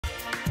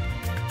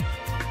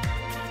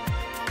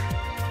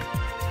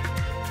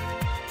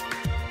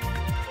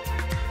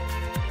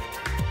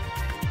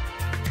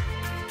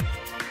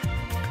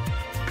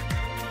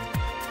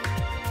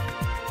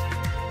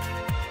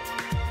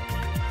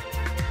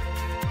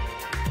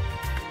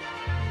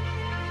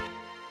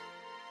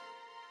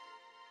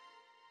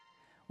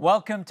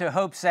Welcome to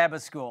Hope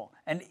Sabbath School,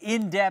 an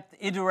in-depth,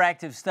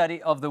 interactive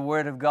study of the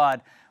Word of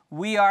God.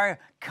 We are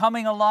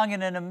coming along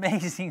in an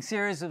amazing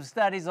series of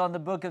studies on the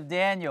book of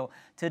Daniel.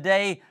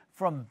 Today,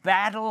 from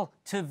battle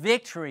to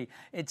victory.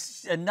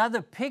 It's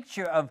another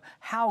picture of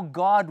how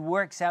God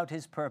works out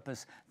His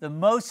purpose, the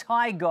Most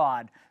High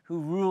God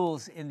who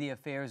rules in the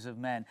affairs of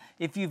men.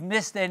 If you've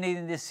missed any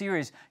in this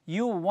series,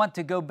 you'll want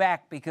to go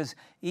back because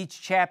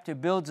each chapter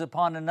builds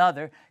upon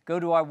another.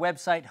 Go to our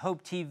website,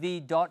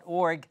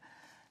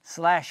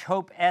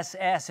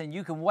 hopetv.org/HopeSS, and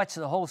you can watch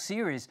the whole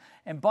series.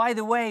 And by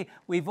the way,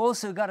 we've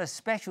also got a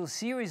special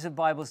series of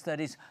Bible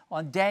studies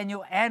on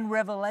Daniel and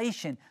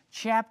Revelation,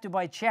 chapter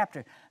by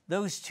chapter.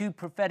 Those two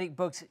prophetic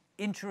books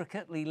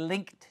intricately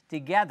linked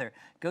together.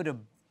 Go to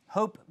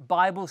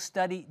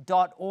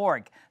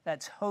hopebiblestudy.org.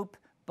 That's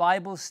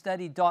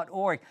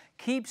hopebiblestudy.org.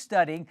 Keep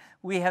studying.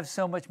 We have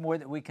so much more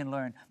that we can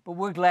learn. But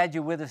we're glad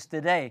you're with us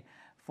today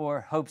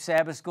for Hope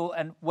Sabbath School,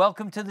 and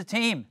welcome to the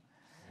team.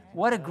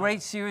 What a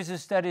great series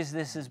of studies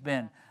this has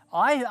been.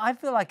 I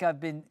feel like I've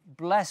been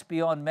blessed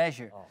beyond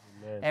measure.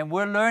 And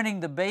we're learning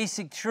the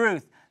basic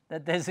truth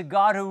that there's a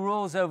God who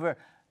rules over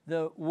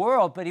the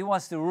world, but He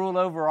wants to rule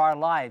over our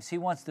lives. He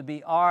wants to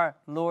be our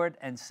Lord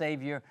and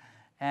Savior.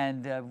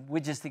 And we're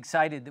just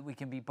excited that we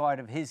can be part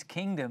of His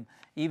kingdom,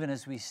 even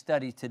as we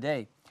study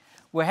today.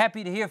 We're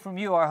happy to hear from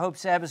you, our Hope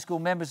Sabbath School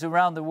members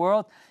around the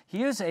world.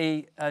 Here's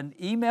an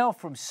email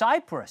from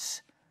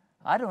Cyprus.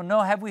 I don't know,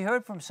 have we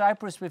heard from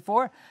Cyprus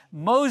before?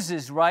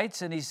 Moses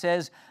writes, and he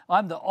says,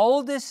 I'm the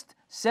oldest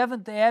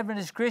Seventh-day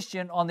Adventist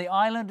Christian on the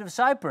island of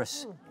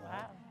Cyprus. Ooh,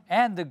 wow.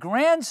 And the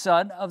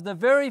grandson of the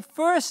very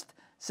first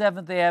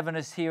Seventh-day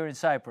Adventist here in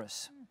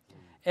Cyprus.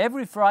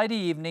 Every Friday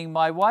evening,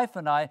 my wife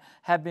and I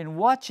have been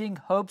watching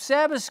Hope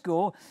Sabbath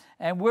School,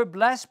 and we're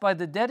blessed by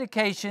the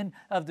dedication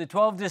of the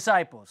 12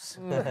 disciples.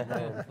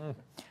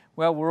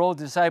 Well, we're all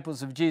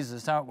disciples of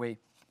Jesus, aren't we?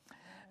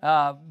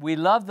 We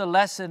love the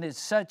lesson in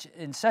such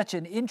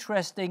an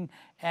interesting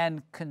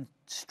and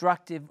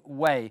constructive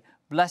way.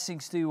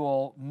 Blessings to you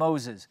all,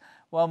 Moses.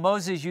 Well,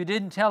 Moses, you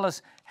didn't tell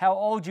us how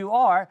old you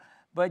are,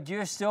 but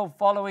you're still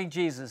following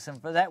Jesus,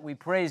 and for that we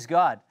praise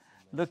God.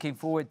 Looking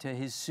forward to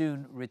His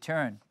soon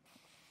return.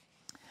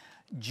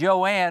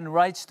 Joanne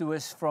writes to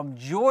us from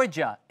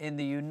Georgia in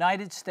the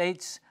United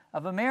States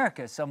of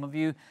America. Some of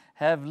you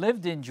have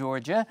lived in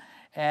Georgia,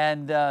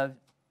 and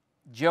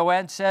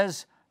Joanne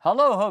says,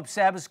 hello, Hope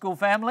Sabbath School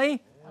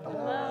family.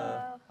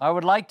 Hello. I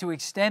would like to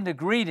extend a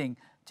greeting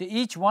to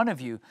each one of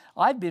you.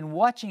 I've been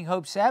watching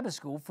Hope Sabbath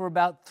School for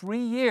about 3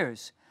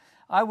 years.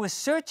 I was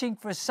searching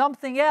for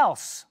something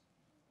else,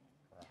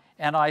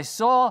 and I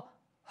saw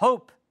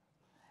hope,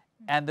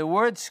 and the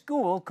word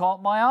school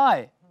caught my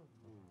eye.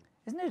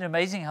 Isn't it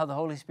amazing how the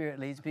Holy Spirit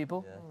leads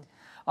people? Yeah.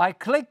 I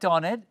clicked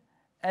on it,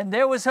 and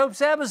there was Hope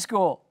Sabbath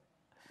School.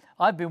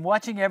 I've been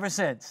watching ever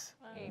since.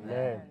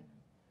 Amen.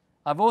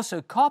 I've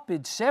also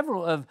copied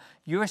several of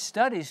your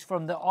studies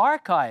from the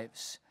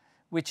archives,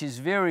 which is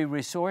very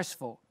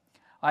resourceful.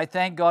 I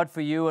thank God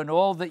for you and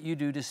all that you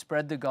do to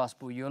spread the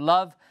gospel. Your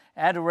love,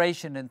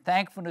 adoration, and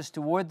thankfulness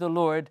toward the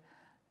Lord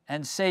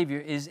and Savior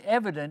is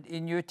evident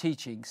in your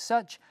teaching.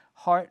 Such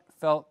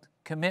heartfelt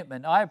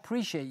commitment. I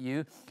appreciate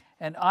you,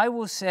 and I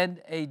will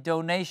send a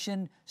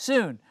donation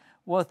soon.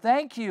 Well,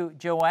 thank you,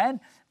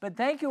 Joanne, but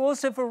thank you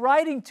also for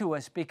writing to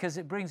us, because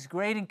it brings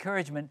great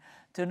encouragement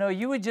to know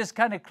you were just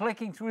kind of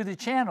clicking through the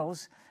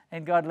channels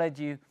and God led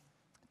you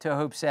to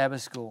Hope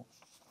Sabbath School.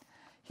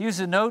 Here's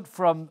a note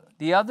from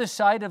the other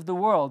side of the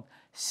world,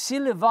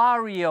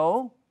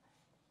 Silvario,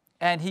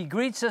 and he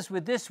greets us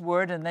with this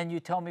word, and then you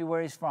tell me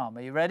where he's from.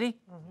 Are you ready?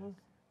 Mm-hmm.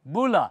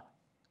 Bula.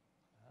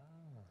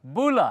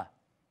 Bula.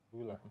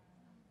 Bula.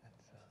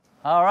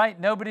 All right,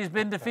 nobody's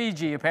been to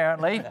Fiji,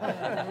 apparently.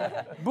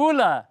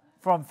 Bula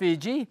from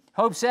Fiji,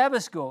 Hope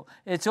Sabbath School.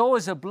 It's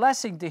always a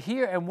blessing to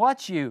hear and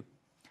watch you.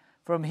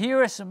 From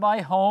here is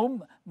my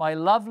home, my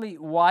lovely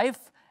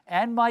wife,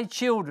 and my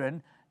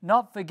children,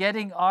 not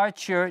forgetting our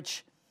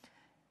church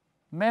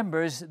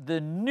members, the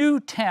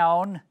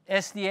Newtown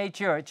SDA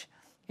Church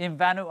in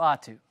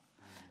Vanuatu.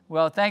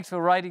 Well, thanks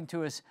for writing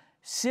to us,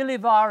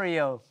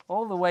 Silivario,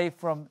 all the way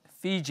from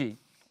Fiji.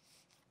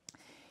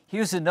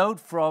 Here's a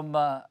note from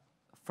a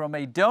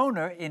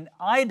donor in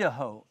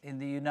Idaho in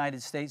the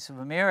United States of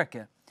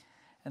America.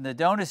 And the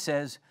donor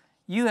says,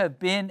 you have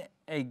been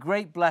a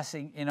great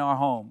blessing in our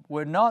home.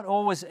 We're not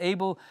always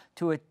able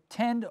to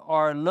attend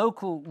our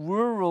local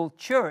rural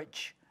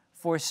church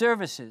for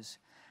services.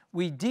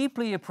 We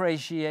deeply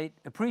appreciate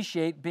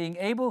being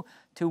able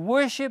to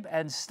worship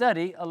and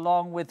study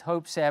along with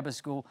Hope Sabbath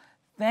School.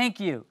 Thank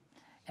you.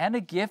 And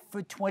a gift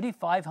for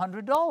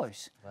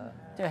 $2,500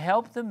 to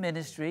help the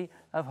ministry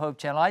of Hope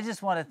Channel. I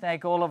just want to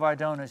thank all of our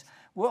donors.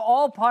 We're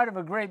all part of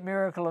a great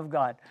miracle of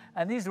God.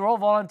 And these are all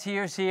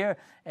volunteers here,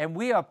 and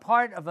we are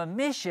part of a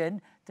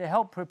mission to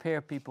help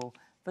prepare people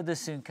for the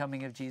soon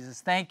coming of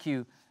Jesus. Thank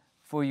you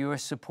for your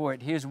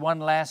support. Here's one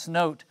last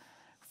note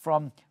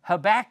from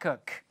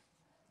Habakkuk.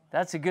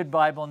 That's a good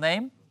Bible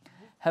name.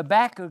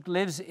 Habakkuk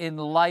lives in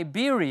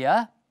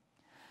Liberia.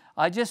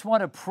 I just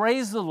want to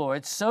praise the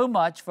Lord so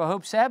much for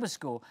Hope Sabbath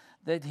School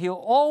that He'll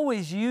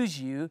always use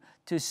you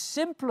to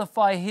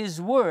simplify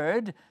His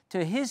Word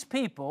to His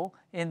people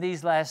in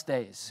these last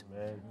days.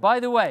 Amen.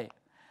 By the way,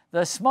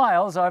 the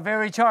smiles are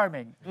very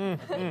charming,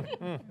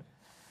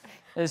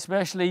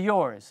 especially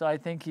yours. I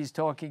think he's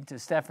talking to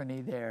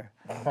Stephanie there.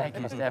 Thank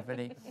you,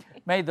 Stephanie.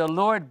 May the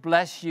Lord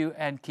bless you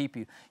and keep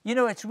you. You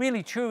know, it's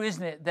really true,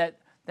 isn't it,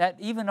 that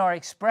even our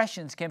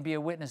expressions can be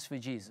a witness for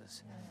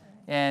Jesus.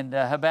 And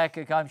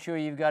Habakkuk, I'm sure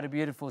you've got a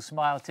beautiful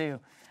smile too.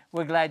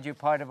 We're glad you're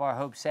part of our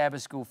Hope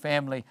Sabbath School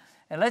family.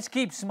 And let's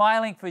keep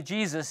smiling for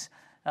Jesus.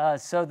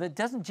 So that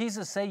doesn't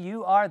Jesus say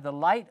you are the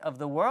light of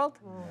the world?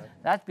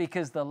 That's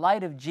because the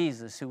light of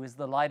Jesus, who is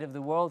the light of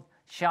the world,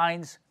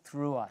 shines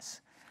through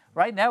us.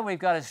 Right now we've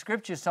got a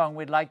scripture song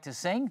we'd like to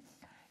sing.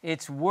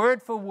 It's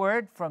word for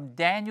word from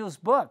Daniel's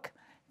book,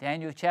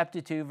 Daniel chapter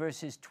 2,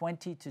 verses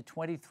 20 to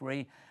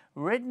 23,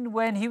 written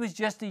when he was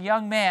just a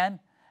young man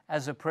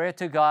as a prayer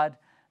to God.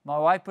 My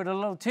wife put a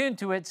little tune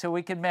to it so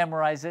we can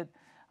memorize it.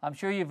 I'm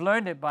sure you've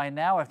learned it by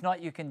now. If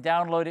not, you can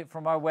download it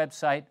from our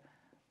website.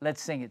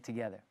 Let's sing it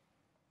together.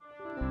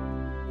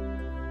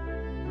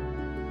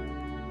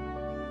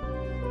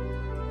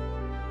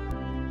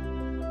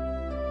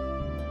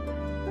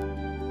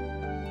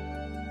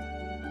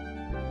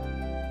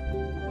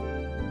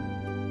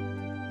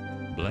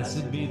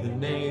 Blessed be the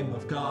name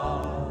of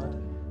God,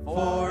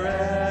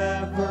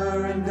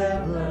 forever and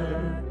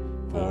ever,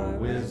 for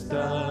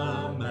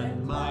wisdom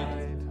and might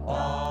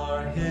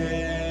are His.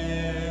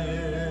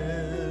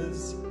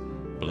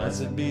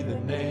 Blessed be the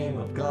name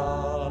of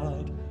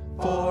God,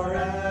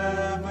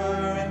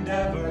 forever and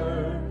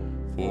ever,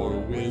 for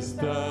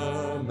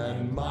wisdom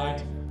and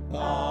might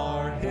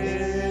are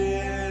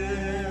His.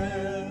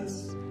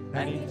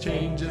 And He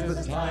changes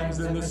the times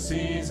and the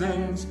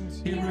seasons.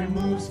 He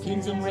removes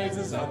kings and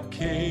raises up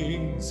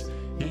kings.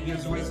 He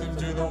gives wisdom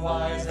to the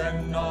wise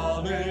and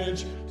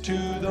knowledge to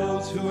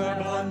those who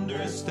have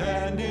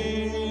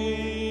understanding.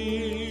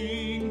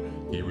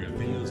 He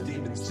reveals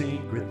deep and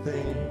secret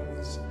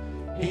things.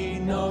 He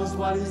knows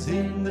what is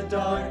in the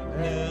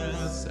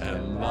darkness,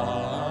 and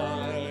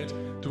light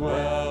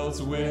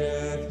dwells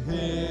with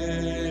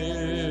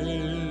Him.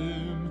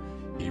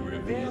 He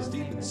reveals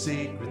deep and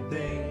secret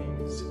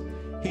things.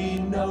 He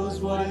knows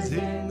what is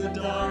in the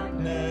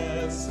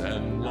darkness,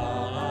 and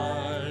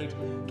light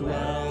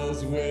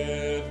dwells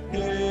with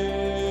Him.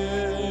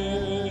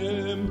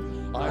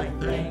 I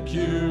thank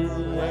you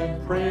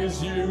and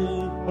praise you,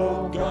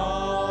 O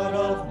God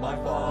of my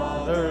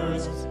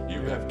fathers.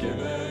 You have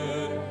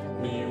given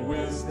me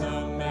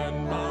wisdom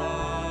and might.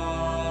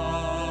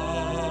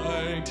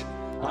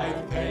 I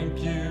thank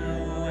you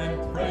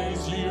and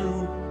praise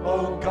you,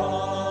 O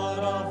God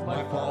of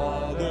my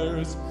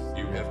fathers.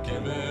 You have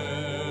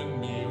given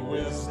me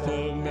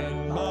wisdom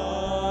and might.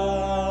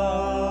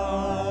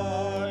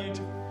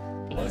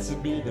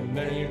 Blessed be the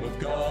name of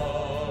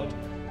God,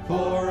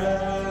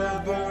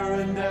 forever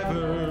and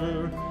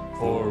ever,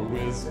 for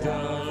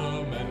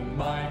wisdom and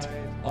might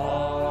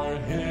are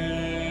His.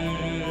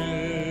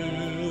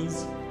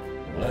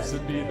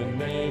 Blessed be the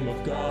name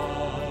of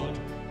God,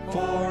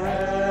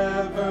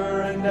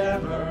 forever and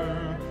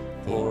ever,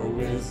 for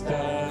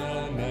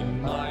wisdom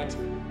and might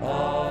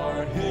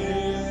are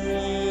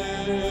His.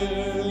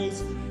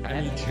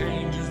 And He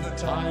changes the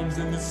times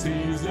and the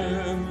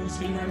seasons.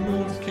 He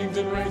removes kings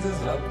and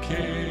raises up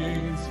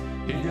kings.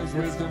 He gives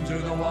wisdom to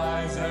the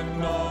wise and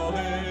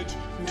knowledge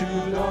to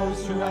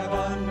those who have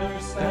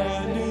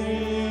understanding.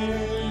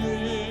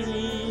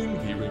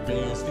 He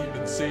reveals deep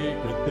and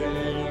secret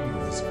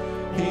things.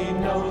 He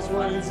knows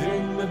what is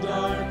in the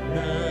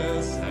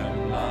darkness,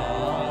 and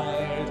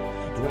light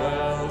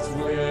dwells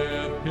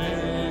with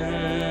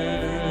Him.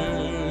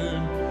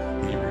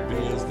 He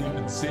reveals deep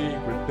and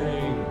secret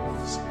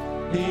things.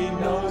 He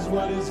knows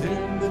what is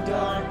in the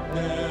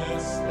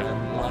darkness,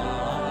 and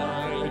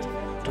light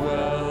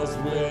dwells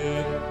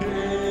with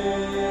Him.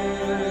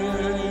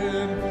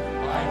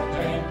 I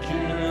thank you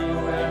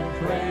and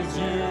praise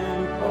you,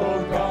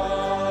 O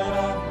God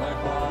of my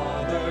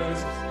fathers.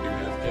 You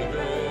have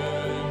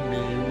given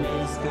me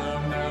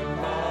wisdom and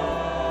might.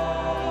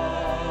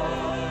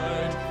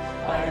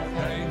 I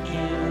thank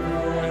you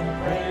and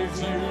praise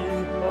you,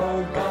 O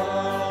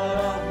God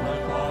of my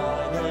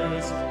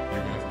fathers.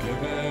 You have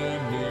given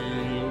me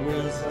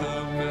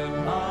wisdom and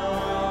might.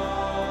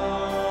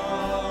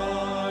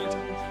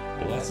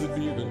 Blessed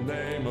be the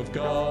name of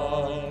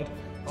God,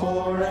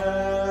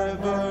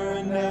 forever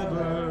and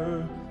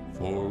ever,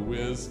 for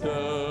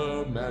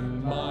wisdom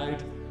and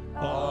might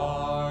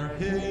are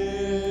His.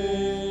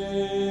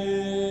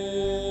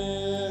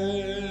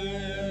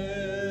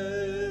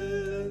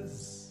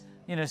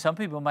 You know, some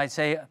people might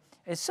say,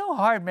 it's so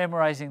hard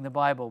memorizing the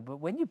Bible, but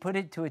when you put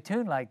it to a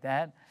tune like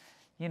that,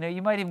 you know,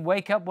 you might even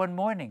wake up one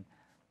morning,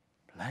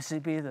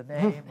 blessed be the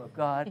name of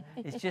God.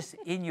 It's just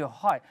in your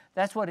heart.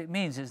 That's what it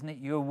means, isn't it?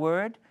 Your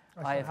word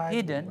I have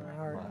hidden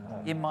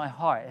in my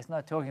heart. It's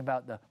not talking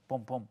about the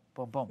boom, boom,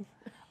 boom, boom.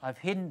 I've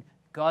hidden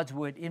God's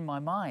word in my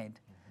mind,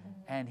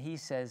 And he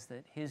says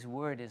that his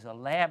word is a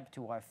lamp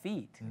to our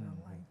feet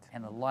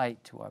and a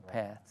light to our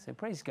path. So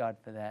praise God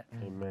for that.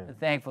 Amen. We're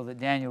thankful that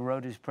Daniel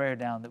wrote his prayer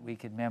down that we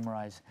could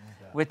memorize.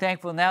 We're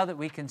thankful now that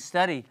we can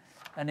study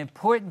an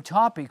important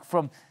topic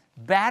from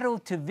battle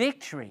to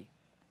victory.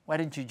 Why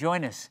don't you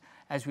join us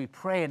as we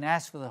pray and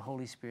ask for the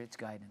Holy Spirit's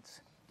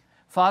guidance?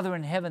 Father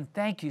in heaven,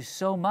 thank you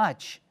so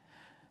much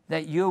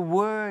that your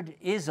word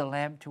is a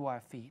lamp to our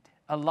feet,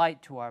 a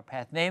light to our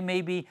path. There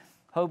may be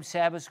Hope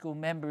Sabbath School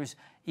members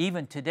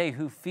even today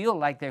who feel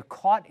like they're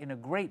caught in a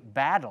great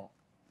battle.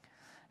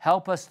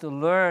 Help us to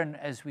learn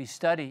as we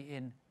study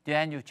in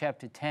Daniel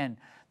chapter 10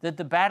 that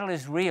the battle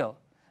is real,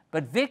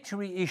 but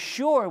victory is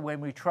sure when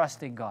we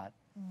trust in God.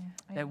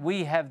 That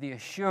we have the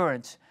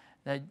assurance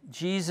that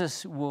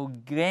Jesus will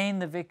gain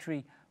the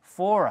victory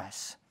for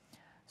us.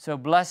 So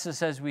bless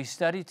us as we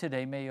study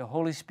today. May your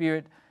Holy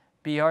Spirit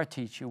be our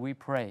teacher, we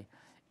pray.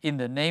 In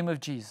the name of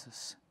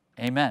Jesus,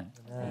 amen.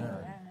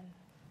 Amen.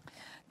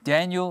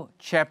 Daniel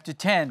chapter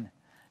 10.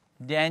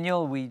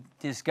 Daniel, we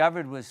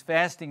discovered, was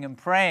fasting and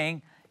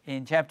praying.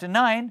 In chapter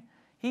 9,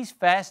 he's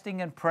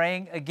fasting and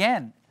praying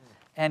again.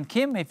 And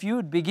Kim, if you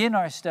would begin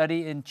our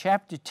study in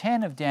chapter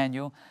 10 of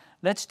Daniel,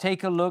 let's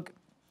take a look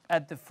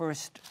at the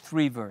first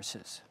 3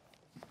 verses.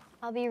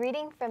 I'll be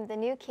reading from the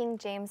New King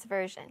James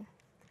Version.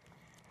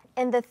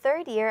 In the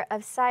 3rd year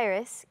of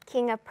Cyrus,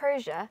 king of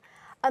Persia,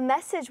 a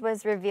message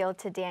was revealed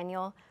to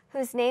Daniel,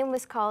 whose name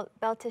was called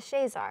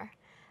Belteshazzar.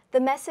 The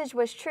message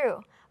was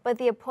true, but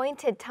the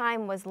appointed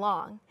time was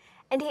long,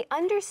 and he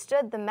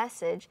understood the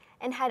message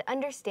and had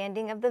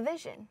understanding of the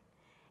vision.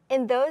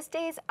 In those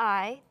days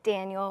I,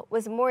 Daniel,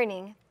 was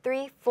mourning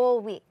 3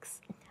 full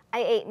weeks. I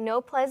ate no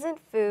pleasant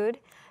food,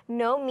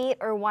 no meat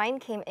or wine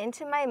came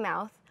into my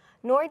mouth,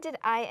 nor did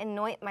I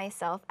anoint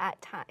myself at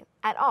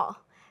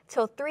all,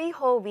 till 3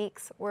 whole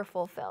weeks were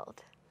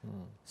fulfilled.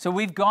 So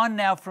we've gone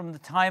now from the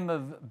time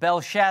of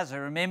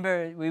Belshazzar.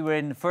 Remember, we were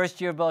in the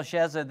 1st year of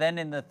Belshazzar, then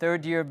in the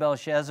 3rd year of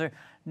Belshazzar.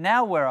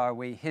 Now where are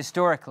we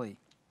historically?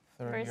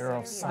 Third year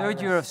of Cyrus.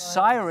 3rd year of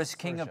Cyrus,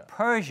 king of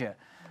Persia.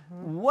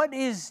 What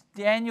is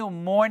Daniel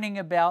mourning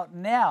about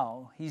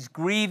now? He's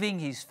grieving,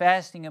 he's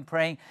fasting and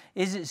praying.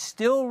 Is it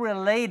still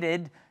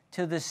related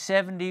to the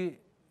 70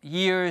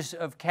 years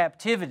of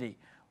captivity,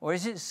 or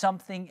is it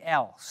something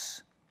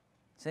else?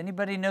 Does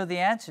anybody know the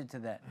answer to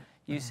that?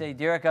 You say,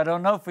 Derek, I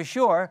don't know for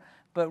sure,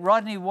 but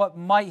Rodney, what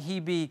might he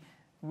be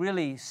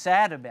really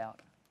sad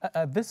about?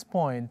 At this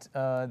point,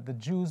 the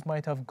Jews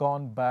might have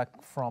gone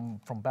back from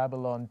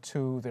Babylon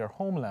to their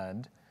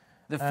homeland.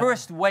 The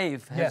first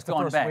wave has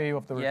gone back. Yes, the first wave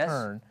of the Yes.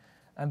 return.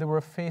 And they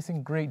were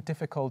facing great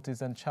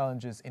difficulties and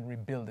challenges in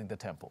rebuilding the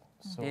temple.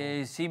 So,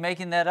 Is he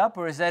making that up,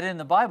 or is that in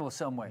the Bible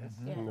somewhere?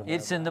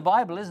 It's in the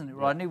Bible, isn't it,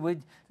 Rodney?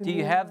 Do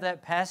you have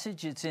that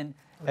passage? It's in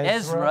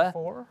Ezra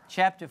 4?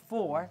 chapter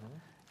 4,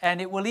 and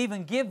it will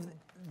even give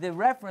the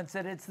reference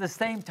that it's the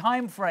same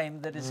time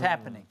frame that is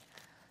happening.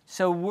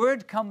 So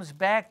word comes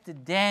back to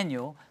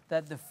Daniel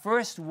that the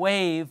first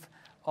wave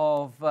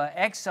of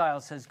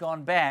exiles has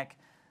gone back.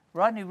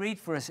 Rodney, read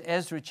for us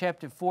Ezra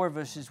chapter 4,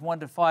 verses 1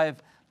 to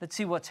 5. Let's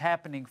see what's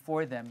happening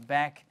for them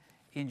back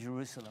in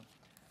Jerusalem.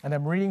 And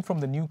I'm reading from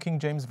the New King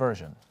James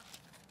Version.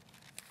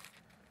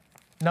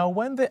 Now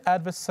when the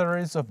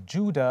adversaries of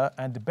Judah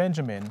and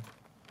Benjamin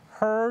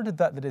heard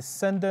that the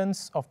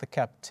descendants of the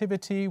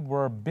captivity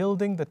were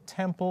building the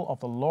temple of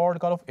the Lord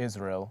God of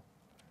Israel,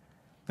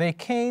 they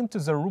came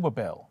to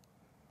Zerubbabel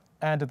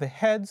and the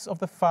heads of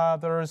the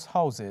fathers'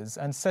 houses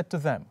and said to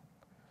them,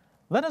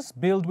 Let us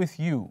build with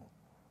you,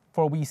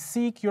 for we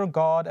seek your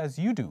God as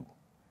you do,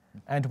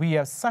 and we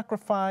have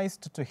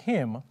sacrificed to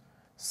him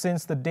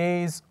since the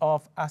days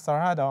of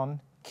Esarhaddon,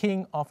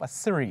 king of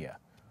Assyria,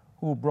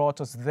 who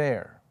brought us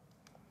there.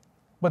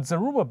 But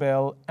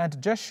Zerubbabel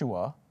and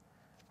Jeshua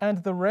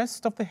and the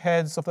rest of the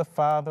heads of the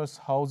fathers'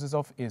 houses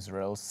of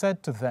Israel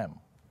said to them,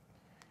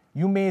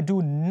 You may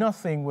do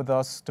nothing with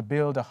us to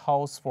build a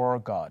house for our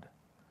God,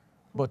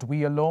 but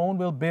we alone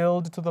will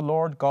build to the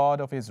Lord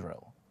God of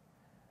Israel,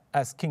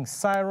 as King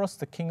Cyrus,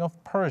 the king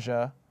of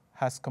Persia,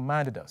 has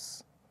commanded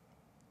us.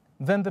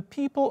 Then the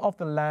people of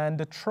the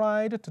land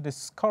tried to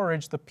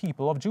discourage the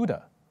people of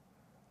Judah.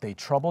 They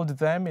troubled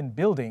them in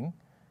building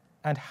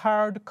and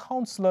hired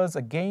counselors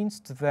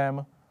against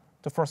them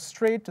to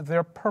frustrate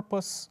their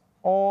purpose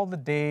all the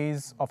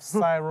days of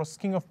Cyrus,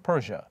 king of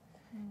Persia,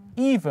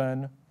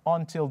 even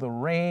until the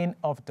reign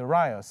of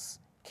Darius,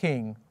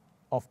 king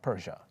of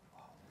Persia.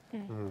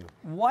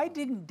 Why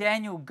didn't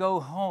Daniel go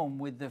home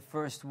with the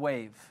first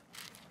wave?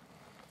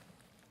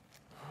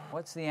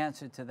 What's the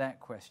answer to that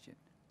question?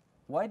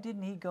 Why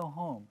didn't he go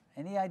home?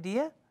 Any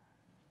idea?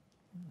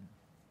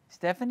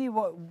 Stephanie,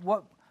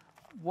 what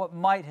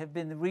might have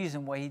been the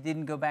reason why he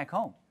didn't go back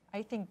home?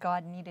 I think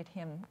God needed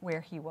him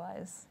where he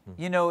was.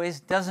 You know,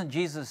 doesn't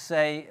Jesus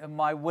say,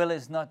 my will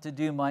is not to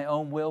do my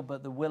own will,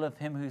 but the will of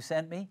him who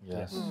sent me?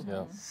 Yes.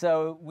 Yeah.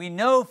 So we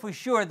know for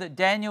sure that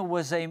Daniel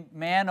was a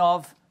man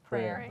of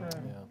Prayer.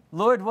 Yeah.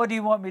 Lord, what do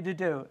you want me to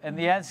do? And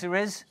the answer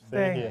is,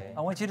 Stay here. I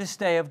want you to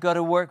stay. I've got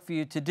a work for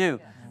you to do.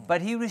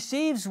 But he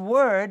receives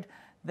word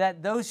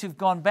that those who've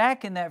gone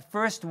back in that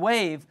first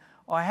wave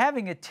are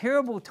having a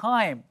terrible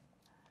time.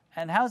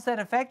 And how's that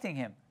affecting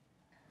him?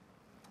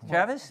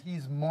 Travis?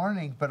 He's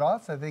mourning, but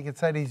also I think it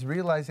said he's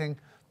realizing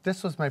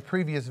this was my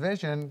previous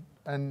vision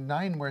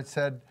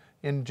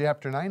in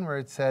chapter 9 where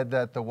it said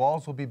that the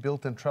walls will be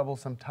built in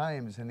troublesome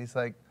times. And he's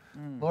like,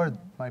 Lord,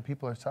 my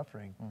people are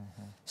suffering.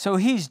 So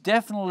he's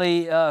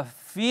definitely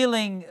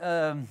feeling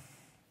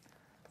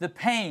the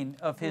pain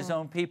of his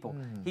own people.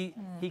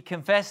 He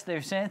confessed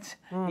their sins.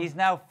 He's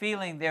now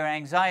feeling their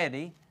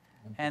anxiety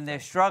and their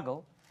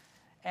struggle.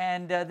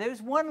 And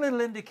there's one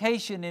little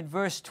indication in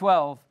verse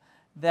 12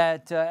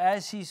 that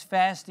as he's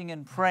fasting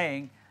and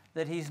praying,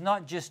 that he's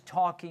not just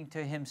talking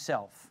to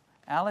himself.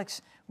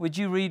 Alex, would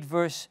you read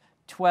verse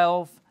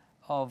 12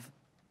 of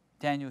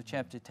Daniel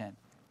chapter 10?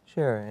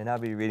 Sure, and I'll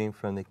be reading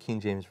from the King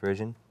James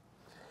Version.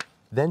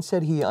 Then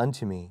said he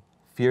unto me,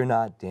 Fear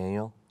not,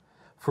 Daniel,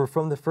 for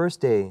from the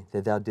first day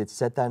that thou didst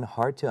set thine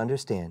heart to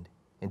understand,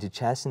 and to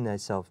chasten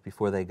thyself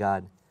before thy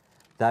God,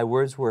 thy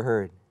words were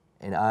heard,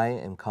 and I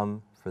am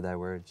come for thy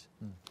words.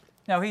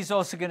 Now, he's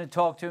also going to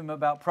talk to him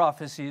about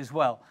prophecy as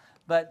well.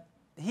 But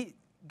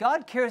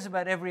God cares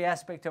about every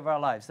aspect of our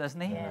lives,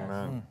 doesn't he? Yes.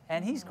 Amen.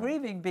 And he's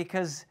grieving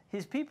because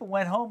his people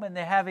went home and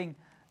they're having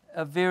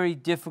a very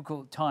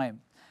difficult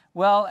time.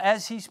 Well,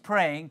 as he's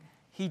praying,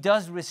 he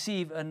does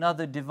receive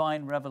another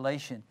divine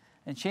revelation.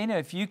 And Shana,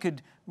 if you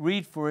could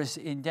read for us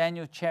in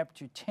Daniel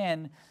chapter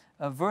 10,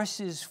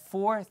 verses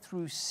 4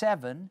 through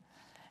 7.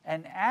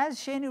 And as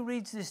Shana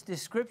reads this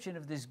description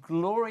of this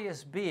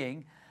glorious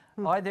being,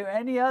 are there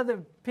any other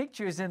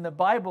pictures in the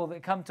Bible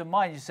that come to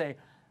mind? You say,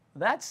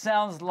 that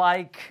sounds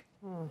like,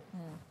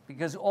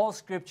 because all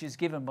Scripture is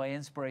given by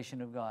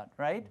inspiration of God,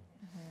 right?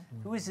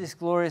 Who is this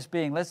glorious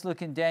being? Let's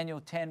look in Daniel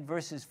 10,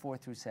 verses 4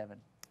 through 7.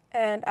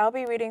 And I'll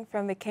be reading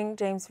from the King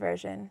James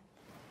Version.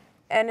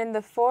 And in the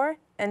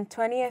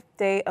 24th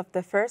day of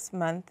the first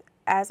month,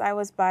 as I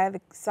was by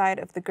the side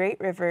of the great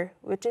river,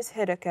 which is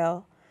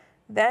Hiddekel,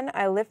 then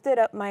I lifted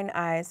up mine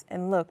eyes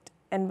and looked,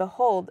 and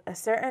behold, a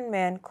certain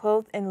man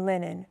clothed in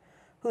linen,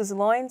 whose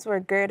loins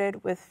were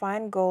girded with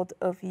fine gold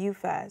of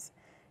Uphaz.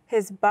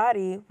 His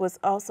body was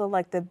also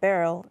like the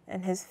beryl,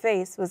 and his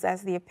face was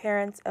as the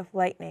appearance of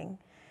lightning,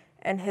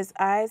 and his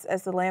eyes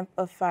as the lamp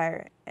of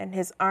fire, and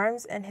his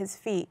arms and his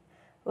feet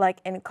like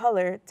in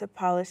color to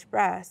polished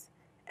brass,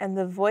 and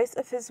the voice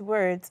of his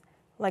words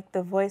like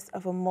the voice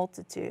of a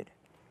multitude.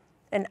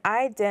 And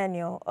I,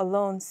 Daniel,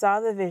 alone saw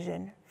the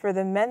vision, for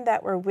the men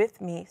that were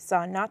with me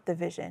saw not the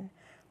vision,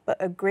 but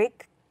a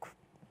great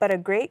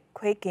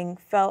quaking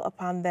fell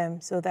upon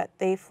them, so that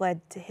they fled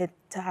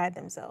to hide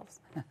themselves.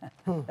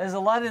 There's a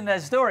lot in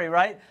that story,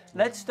 right?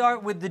 Let's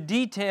start with the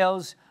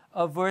details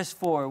of verse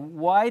 4.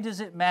 Why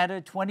does it matter?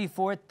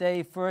 24th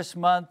day, first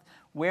month,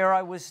 where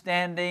I was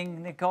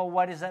standing. Nicole,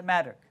 why does that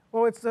matter?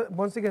 Well, it's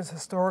once again, it's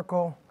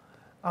historical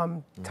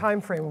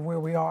time frame of where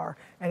we are,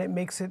 and it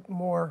makes it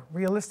more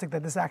realistic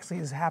that this actually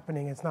is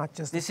happening. It's not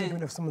just a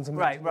figment of someone's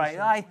imagination. Right.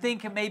 I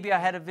think maybe I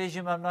had a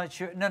vision, I'm not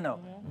sure. No.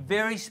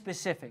 Very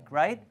specific,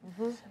 right?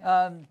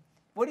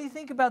 What do you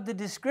think about the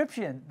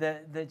description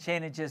that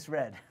Shana just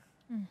read?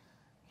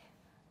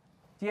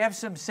 Do you have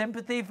some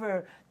sympathy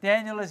for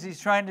Daniel as he's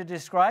trying to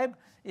describe?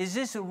 Is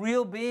this a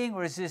real being,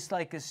 or is this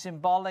like a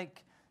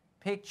symbolic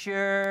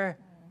picture?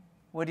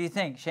 What do you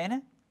think,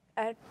 Shana?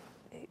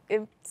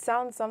 It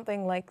sounds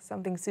something like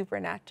something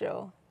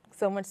supernatural,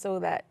 so much so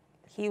that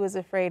he was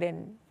afraid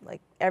and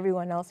like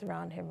everyone else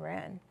around him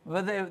ran.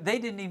 Well, they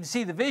didn't even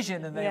see the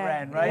vision and they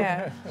ran, right?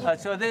 Yeah.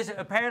 So there's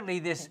apparently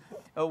this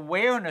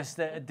awareness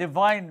that a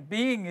divine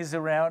being is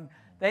around.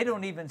 They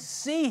don't even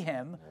see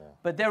him,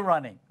 but they're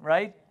running,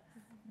 right?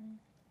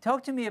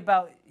 Talk to me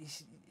about,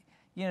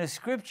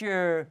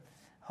 Scripture,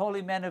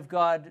 holy men of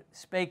God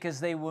spake as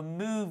they were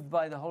moved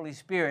by the Holy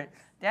Spirit.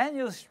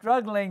 Daniel's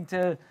struggling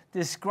to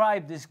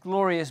describe this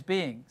glorious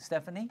being.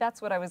 Stephanie?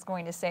 That's what I was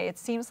going to say. It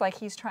seems like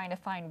he's trying to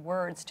find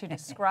words to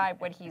describe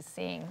what he's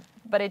seeing.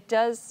 But it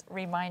does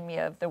remind me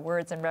of the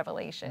words in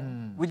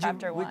Revelation,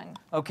 chapter 1.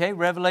 Okay,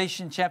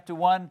 Revelation chapter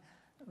 1,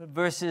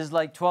 verses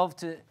like 12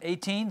 to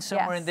 18,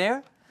 somewhere in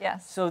there?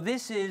 Yes. So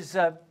this is,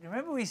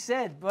 remember we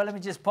said, well, let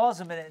me just pause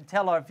a minute and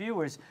tell our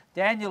viewers,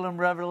 Daniel and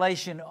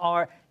Revelation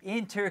are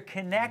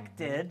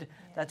interconnected.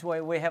 That's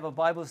why we have a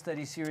Bible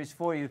study series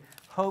for you,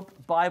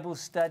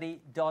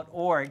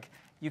 hopebiblestudy.org.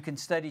 You can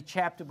study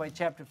chapter by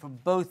chapter from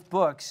both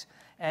books.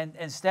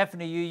 And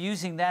Stephanie, you're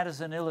using that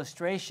as an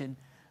illustration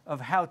of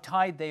how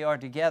tied they are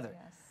together.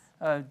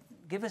 Yes.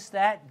 Give us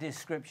that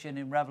description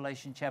in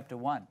Revelation chapter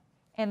 1.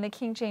 And the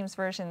King James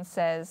Version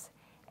says,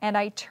 And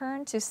I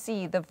turned to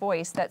see the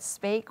voice that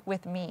spake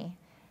with me.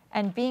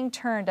 And being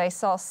turned, I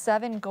saw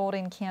 7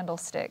 golden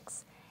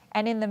candlesticks.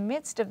 And in the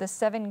midst of the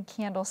 7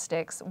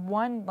 candlesticks,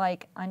 one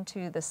like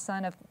unto the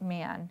Son of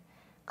Man,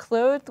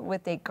 clothed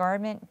with a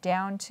garment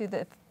down to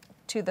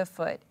the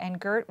foot, and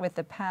girt with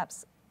the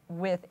paps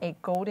with a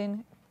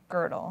golden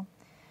girdle.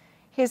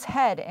 His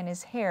head and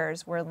his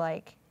hairs were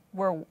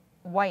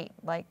white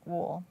like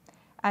wool,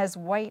 as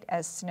white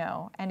as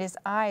snow, and his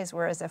eyes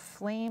were as a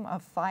flame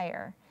of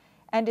fire.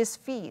 and his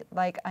feet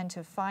like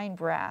unto fine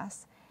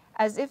brass,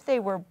 as if they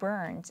were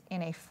burned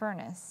in a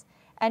furnace,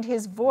 and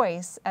his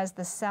voice as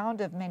the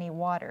sound of many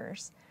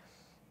waters.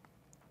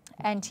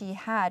 And he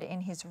had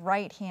in his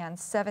right hand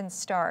 7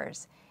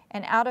 stars,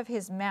 and out of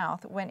his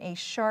mouth went a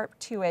sharp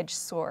 2-edged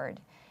sword,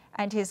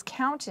 and his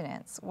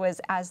countenance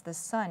was as the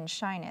sun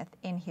shineth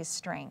in his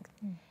strength.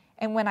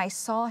 And when I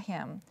saw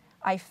him,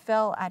 I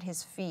fell at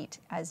his feet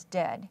as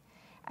dead.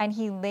 And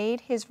he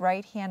laid his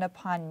right hand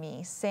upon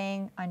me,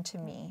 saying unto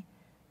me,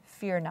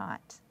 Fear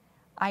not,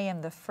 I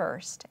am the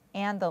first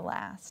and the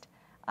last.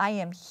 I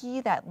am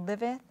he that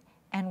liveth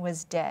and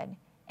was dead,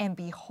 and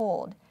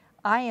behold,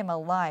 I am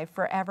alive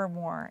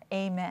forevermore.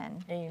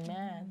 Amen.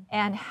 Amen.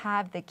 And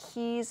have the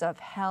keys of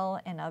hell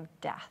and of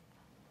death.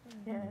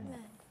 Yes.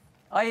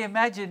 I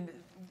imagine,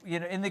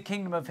 in the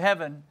kingdom of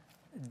heaven,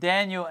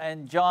 Daniel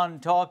and John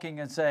talking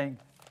and saying,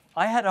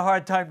 I had a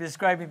hard time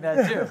describing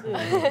that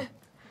too.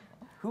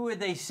 Who are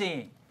they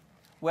seeing?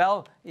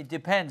 Well, it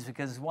depends,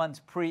 because one's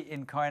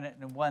pre-incarnate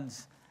and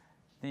one's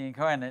the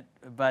incarnate.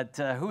 But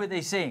who are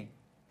they seeing?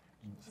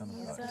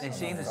 They're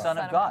seeing the Son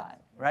of God,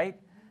 right?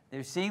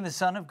 They're seeing the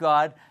Son of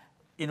God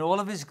in all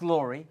of his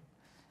glory.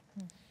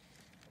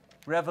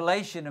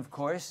 Revelation, of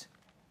course,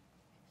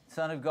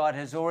 Son of God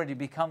has already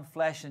become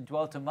flesh and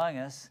dwelt among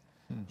us.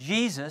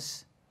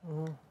 Jesus,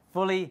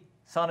 fully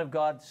Son of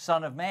God,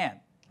 Son of Man.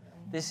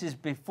 This is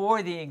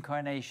before the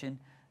incarnation.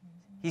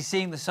 He's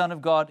seeing the Son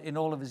of God in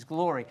all of his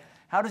glory.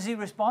 How does he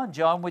respond,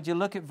 John? Would you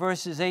look at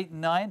verses 8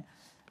 and 9?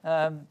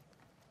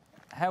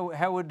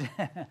 How would,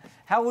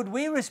 how would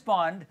we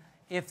respond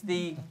if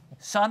the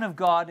Son of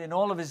God in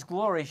all of his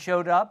glory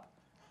showed up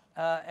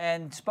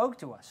and spoke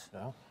to us?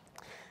 Yeah.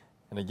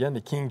 And again,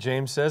 the King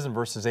James says in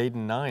verses 8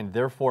 and 9,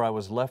 Therefore I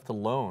was left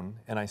alone,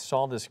 and I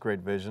saw this great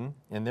vision,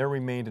 and there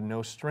remained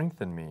no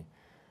strength in me.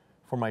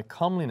 For my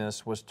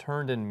comeliness was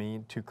turned in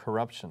me to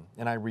corruption,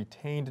 and I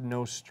retained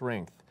no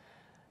strength.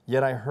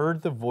 Yet I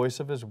heard the voice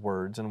of his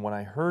words, and when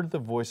I heard the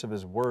voice of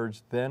his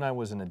words, then I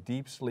was in a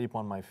deep sleep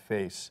on my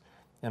face,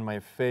 and my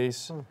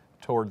face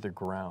toward the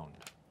ground.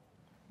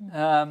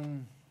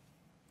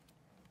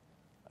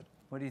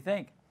 What do you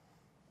think?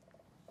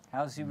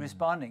 How's he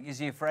responding? Is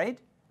he afraid?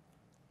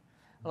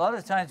 A lot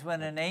of times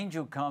when an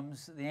angel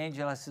comes, the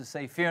angel has to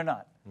say, fear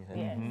not.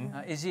 Yes.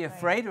 Is he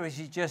afraid, or is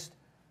he just...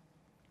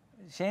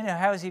 Shana,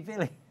 how is he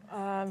feeling?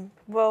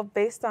 Well,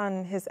 based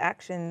on his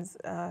actions,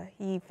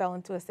 he fell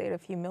into a state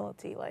of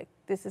humility. Like,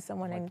 this is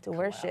someone I need to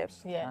worship.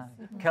 Yes.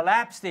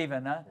 Collapsed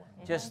even, huh?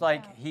 Just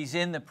like he's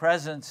in the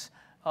presence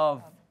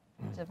of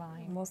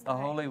Divine. the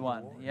Holy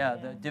One. Yeah,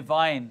 the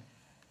divine,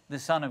 the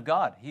Son of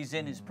God. He's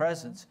in his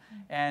presence.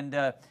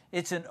 And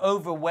it's an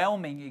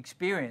overwhelming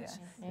experience.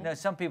 You know,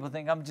 some people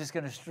think, I'm just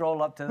going to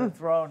stroll up to the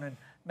throne and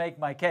make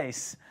my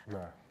case.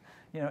 No.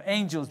 You know,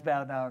 angels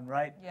bow down,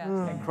 right? Yes.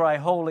 And cry,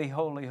 holy,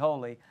 holy,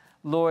 holy,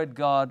 Lord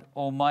God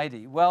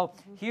Almighty. Well,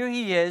 here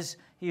he is.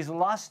 He's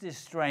lost his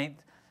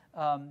strength.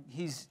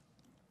 He's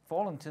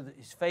fallen to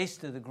his face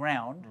to the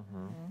ground.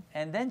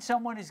 And then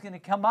someone is going to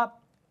come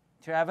up,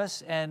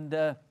 Travis, and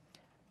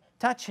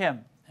touch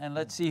him. And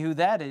let's see who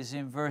that is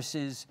in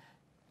verses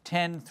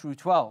 10 through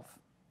 12.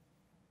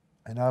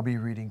 And I'll be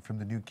reading from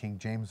the New King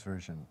James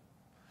Version.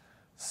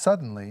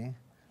 Suddenly,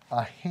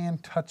 a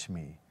hand touched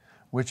me,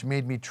 which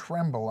made me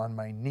tremble on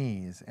my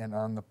knees and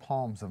on the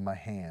palms of my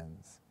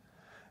hands.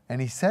 And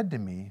he said to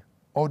me,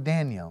 O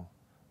Daniel,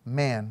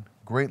 man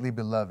greatly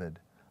beloved,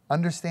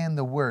 understand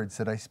the words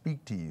that I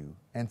speak to you,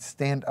 and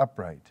stand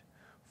upright,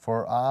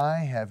 for I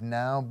have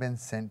now been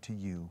sent to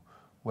you.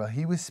 While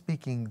he was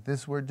speaking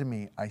this word to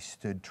me, I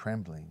stood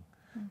trembling.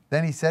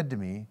 Then he said to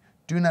me,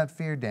 Do not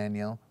fear,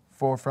 Daniel,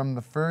 for from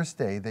the first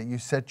day that you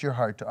set your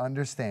heart to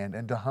understand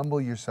and to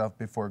humble yourself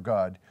before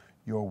God,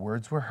 your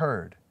words were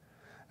heard,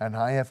 and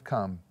I have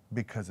come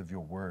because of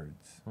your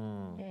words.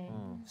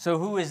 So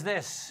who is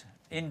this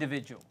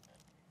individual?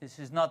 This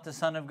is not the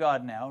Son of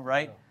God now,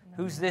 right?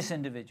 Who's this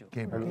individual?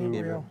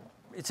 Gabriel.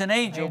 It's an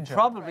angel,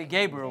 probably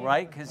Gabriel,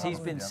 right? Because he's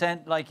been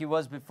sent like he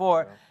was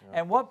before.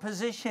 And what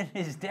position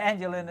is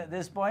Daniel in at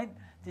this point?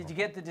 Did you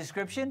get the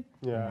description?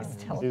 Yeah,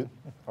 he's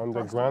on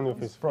the ground with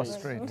his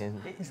Prostrate.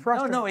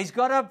 No, he's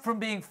got up from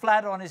being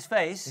flat on his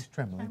face. He's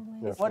trembling.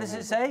 What does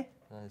it say?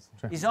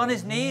 He's on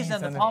his knees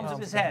and the palms of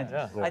his hands.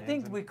 I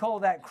think we call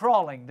that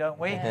crawling, don't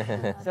we?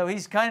 So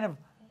he's kind of,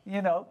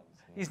 you know,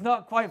 he's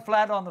not quite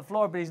flat on the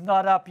floor, but he's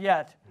not up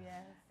yet.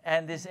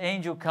 And this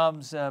angel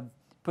comes,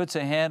 puts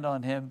a hand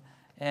on him,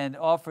 and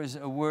offers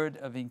a word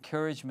of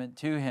encouragement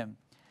to him,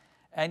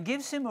 and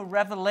gives him a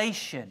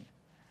revelation.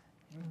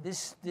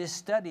 This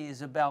study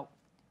is about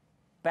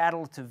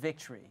battle to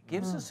victory. It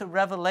gives us a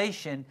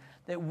revelation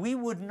that we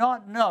would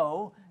not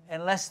know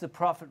unless the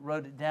prophet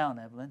wrote it down,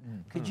 Evelyn.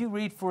 Could you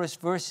read for us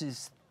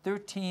verses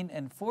 13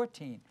 and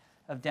 14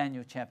 of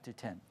Daniel chapter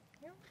 10?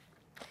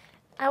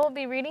 I will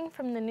be reading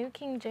from the New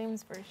King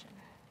James Version.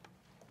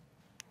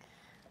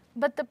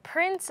 But the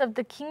prince of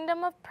the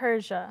kingdom of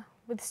Persia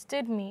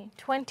withstood me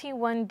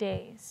 21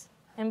 days.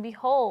 And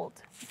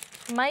behold,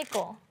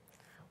 Michael,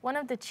 one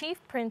of the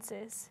chief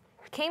princes,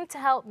 came to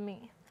help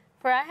me,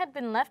 for I had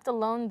been left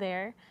alone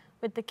there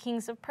with the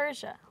kings of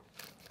Persia.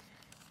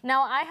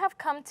 Now I have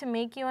come to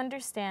make you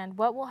understand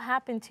what will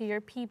happen to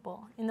your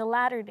people in the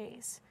latter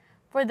days,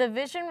 for the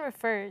vision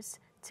refers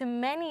to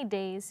many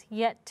days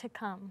yet to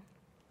come.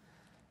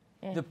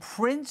 The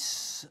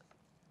prince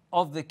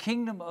of the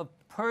kingdom of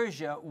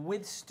Persia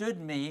withstood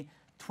me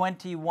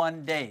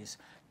 21 days.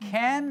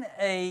 Can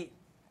a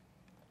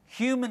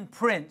human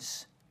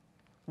prince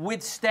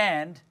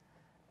withstand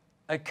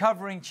a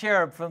covering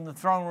cherub from the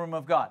throne room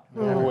of God?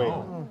 No way.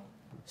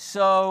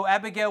 So,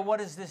 Abigail, what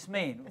does this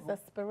mean? It's a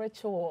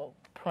spiritual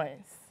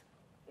prince.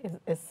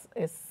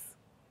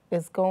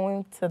 It's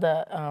going to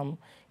the,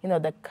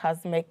 the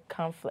cosmic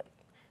conflict,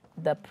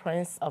 the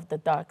prince of the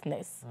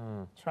darkness,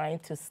 trying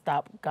to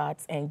stop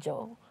God's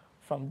angel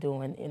from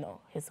doing,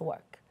 his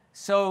work.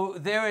 So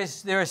there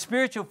are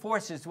spiritual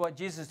forces, what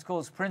Jesus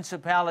calls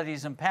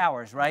principalities and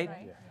powers, right?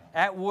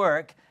 At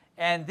work.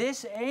 And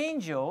this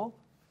angel,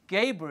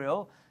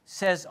 Gabriel,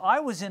 says, I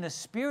was in a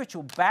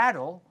spiritual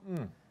battle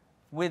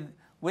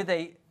with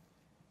a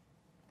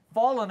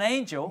fallen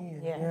angel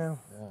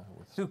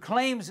who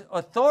claims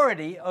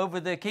authority over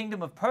the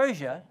kingdom of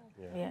Persia.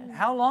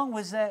 How long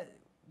was that?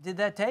 Did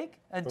that take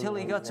until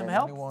he got some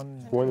help?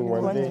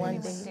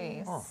 21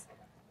 days. Oh.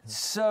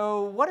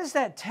 So what does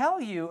that tell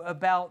you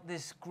about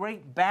this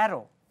great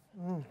battle?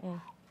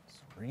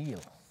 It's real.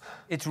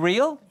 It's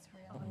real?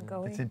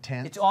 It's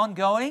intense. It's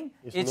ongoing?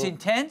 It's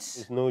intense?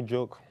 It's no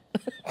joke.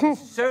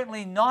 It's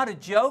certainly not a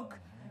joke.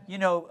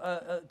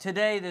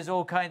 Today there's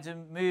all kinds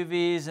of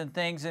movies and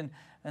things, and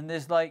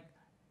there's like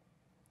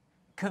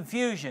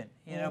confusion.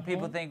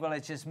 People think, well,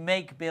 it's just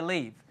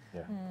make-believe.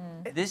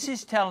 This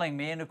is telling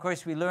me, and of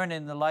course we learn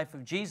in the life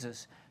of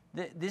Jesus,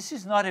 this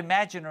is not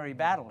imaginary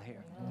battle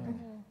here.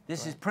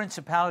 This is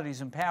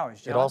principalities and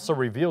powers. John? It also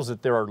reveals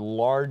that there are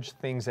large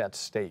things at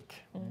stake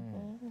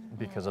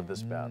because of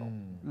this battle.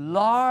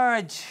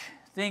 Large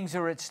things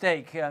are at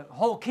stake,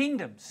 whole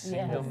kingdoms,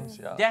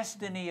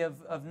 destiny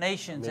of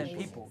nations and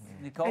people.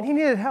 Nicole? And he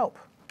needed help.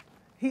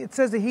 It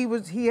says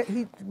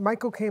that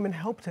Michael came and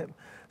helped him.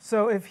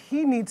 So if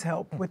he needs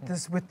help with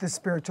this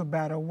spiritual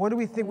battle, what do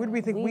we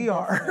think we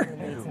are?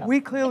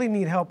 We clearly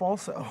need help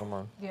also. Come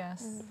on.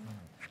 Yes.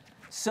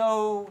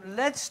 So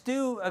let's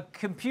do a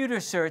computer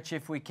search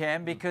if we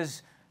can,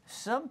 because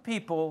some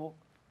people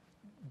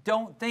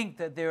don't think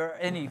that there are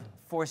any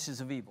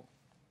forces of evil.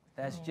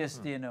 That's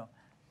just,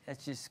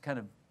 that's just kind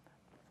of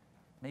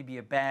maybe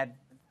a bad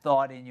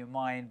thought in your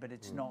mind, but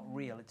it's not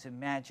real. It's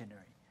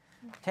imaginary.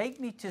 Take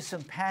me to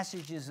some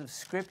passages of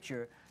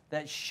Scripture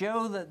that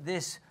show that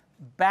this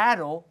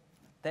battle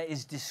that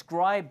is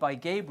described by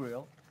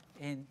Gabriel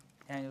in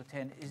Daniel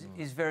 10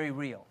 is very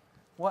real.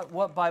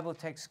 What Bible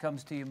text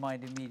comes to your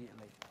mind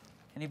immediately?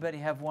 Anybody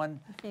have one?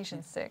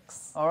 Ephesians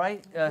 6. All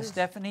right,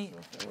 Stephanie,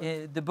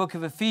 the book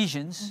of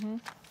Ephesians,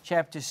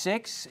 chapter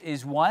 6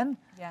 is one.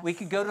 Yes. We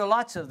could go to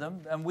lots of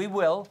them, and we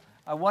will.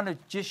 I want to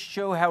just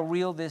show how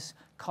real this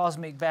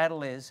cosmic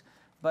battle is.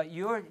 But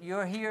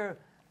you're here,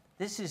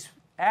 this is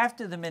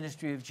after the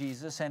ministry of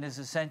Jesus and his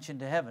ascension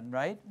to heaven,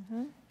 right?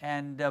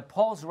 And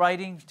Paul's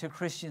writing to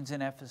Christians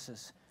in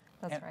Ephesus.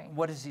 That's right.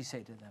 What does he say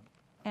to them?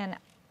 And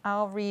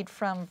I'll read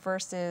from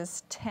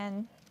verses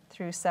 10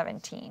 through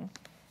 17.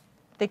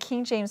 The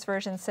King James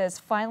Version says,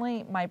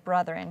 "Finally, my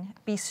brethren,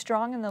 be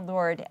strong in the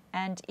Lord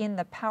and in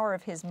the power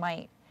of his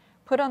might.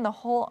 Put on the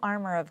whole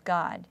armor of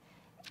God,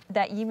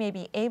 that ye may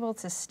be able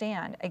to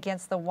stand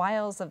against the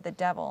wiles of the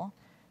devil.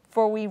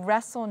 For we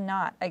wrestle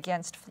not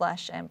against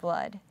flesh and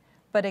blood,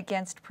 but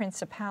against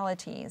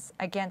principalities,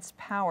 against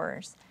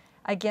powers,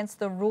 against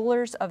the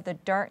rulers of the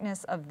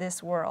darkness of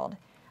this world,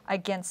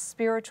 against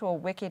spiritual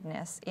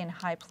wickedness in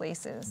high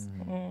places.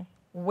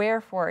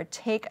 Wherefore,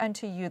 take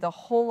unto you the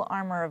whole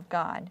armor of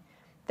God,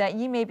 that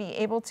ye may be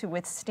able to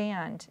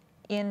withstand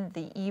in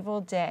the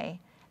evil day,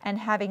 and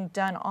having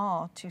done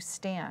all, to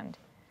stand.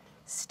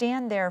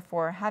 Stand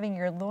therefore, having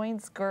your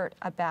loins girt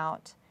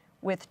about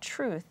with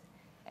truth,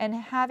 and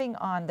having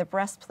on the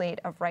breastplate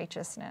of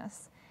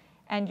righteousness,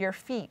 and your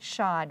feet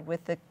shod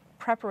with the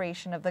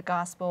preparation of the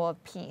gospel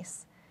of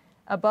peace.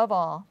 Above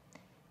all,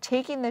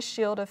 taking the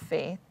shield of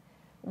faith,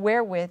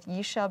 wherewith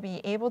ye shall be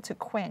able to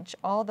quench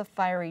all the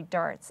fiery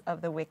darts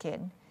of the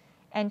wicked,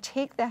 and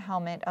take the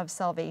helmet of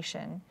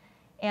salvation,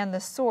 and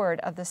the sword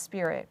of the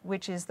Spirit,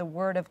 which is the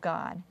word of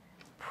God,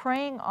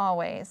 praying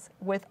always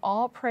with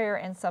all prayer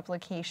and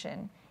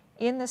supplication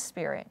in the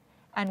Spirit,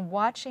 and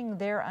watching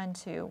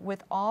thereunto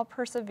with all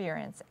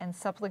perseverance and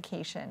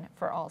supplication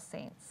for all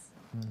saints."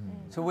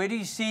 So where do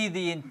you see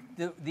the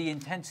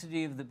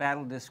intensity of the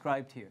battle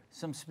described here?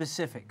 Some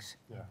specifics.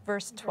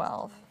 Verse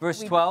 12. Verse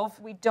 12?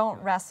 We don't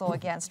wrestle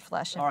against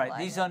flesh and All right, blood.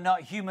 these are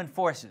not human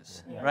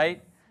forces,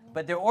 right?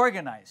 But they're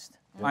organized,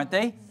 aren't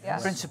they?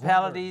 Yes.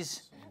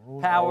 Principalities,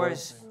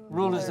 powers,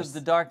 rulers of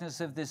the darkness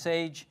of this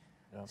age,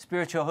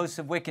 spiritual hosts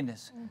of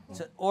wickedness. It's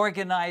an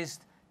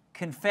organized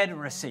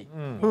confederacy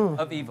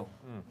of evil,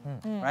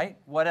 right?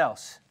 What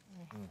else?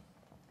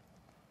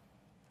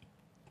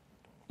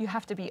 You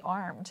have to be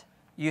armed.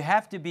 You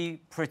have to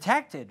be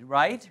protected,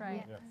 right? That's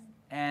right.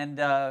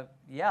 And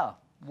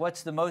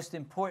what's the most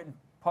important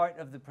part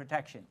of the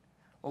protection?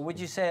 Or would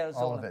you say it's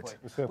all of it.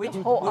 important? Would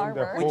you, whole would-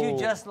 armor. would you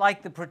just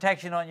like the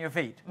protection on your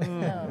feet?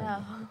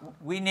 No.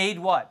 We need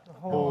what? The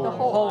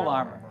whole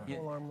armor.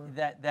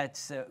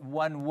 That's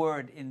one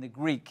word in the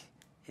Greek.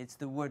 It's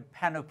the word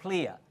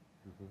panoplia,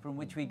 from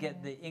which we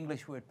get the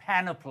English word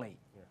panoply.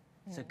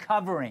 It's a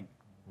covering,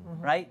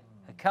 right?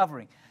 A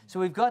covering. So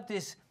we've got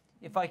this,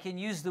 if I can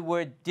use the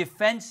word,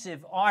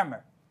 defensive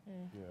armor.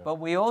 But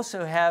we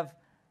also have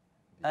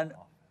an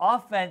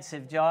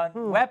offensive, John,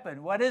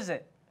 weapon. What is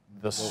it?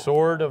 The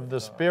sword of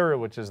the Spirit,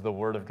 which is the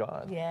Word of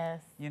God.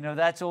 Yes. You know,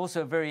 that's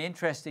also very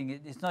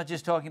interesting. It's not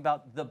just talking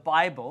about the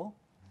Bible.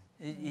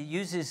 It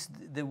uses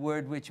the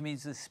word which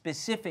means the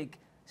specific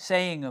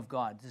saying of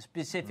God, the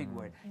specific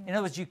word. In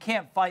other words, you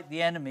can't fight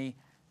the enemy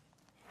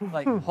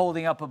like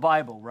holding up a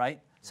Bible,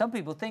 right? Some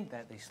people think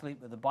that. They sleep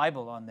with the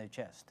Bible on their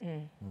chest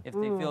if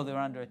they feel they're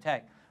under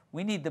attack.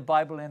 We need the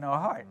Bible in our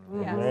heart,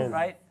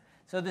 right?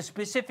 So the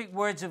specific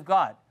words of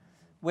God.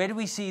 Where do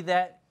we see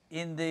that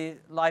in the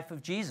life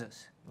of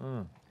Jesus?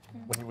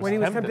 When he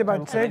was tempted by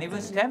Satan. When he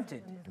was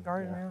tempted.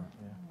 Garden,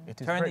 yeah.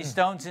 Turn these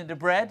stones into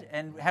bread,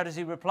 and how does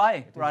he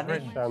reply,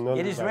 Rodney?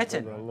 It is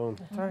written.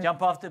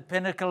 Jump off the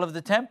pinnacle of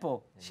the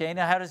temple.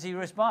 Shana, how does he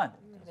respond?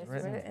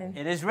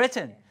 It is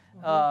written.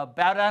 Bow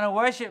down and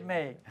worship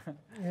me.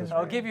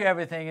 I'll give you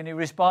everything. And he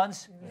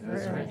responds,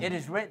 it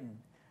is written.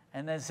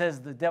 And then it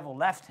says the devil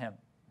left him.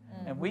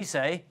 And we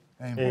say,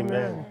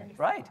 Amen.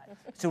 right.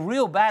 It's a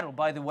real battle,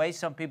 by the way.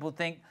 Some people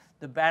think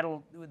the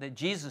battle that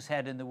Jesus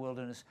had in the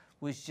wilderness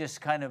was just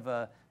kind of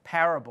a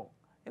parable.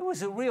 It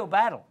was a real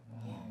battle.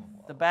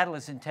 The battle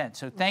is intense.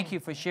 So thank you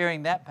for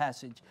sharing that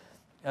passage.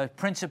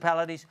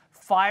 Principalities,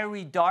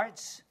 fiery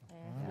darts.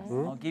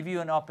 I'll give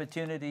you an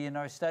opportunity in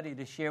our study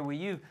to share where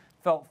you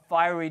felt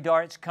fiery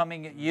darts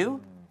coming at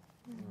you.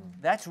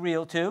 That's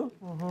real too,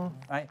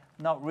 right?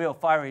 Not real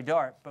fiery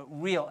dart, but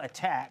real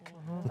attack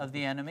of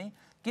the enemy.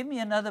 Give me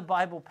another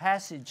Bible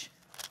passage,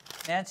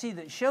 Nancy,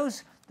 that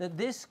shows that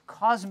this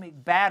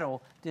cosmic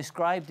battle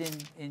described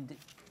in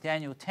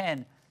Daniel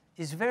 10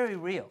 is very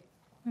real.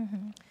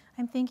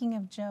 I'm thinking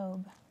of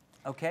Job.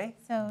 Okay?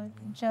 So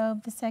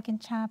Job, the 2nd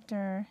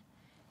chapter,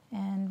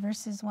 and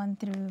verses 1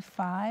 through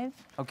 5.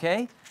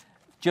 Okay.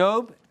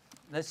 Job,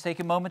 let's take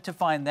a moment to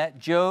find that.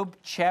 Job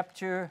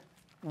chapter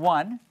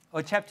 1,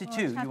 or chapter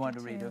 2 you want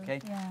to read, okay?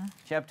 Yeah.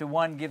 Chapter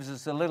 1 gives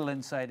us a little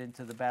insight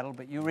into the battle,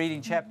 but you're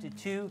reading chapter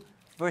 2,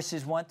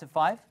 verses 1 to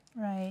 5?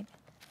 Right.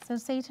 So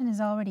Satan has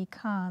already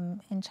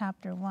come in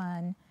chapter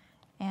 1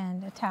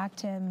 and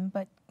attacked him,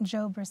 but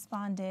Job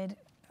responded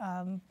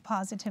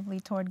positively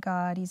toward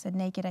God. He said,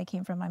 naked I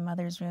came from my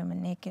mother's womb,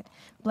 and naked,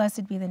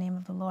 blessed be the name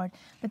of the Lord.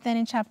 But then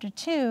in chapter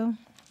 2,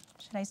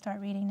 should I start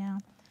reading now?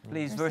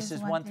 Please, verses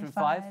 1 through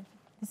 5.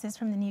 This is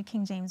from the New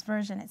King James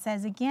Version. It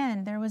says,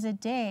 again, there was a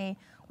day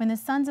when the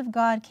sons of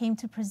God came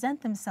to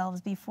present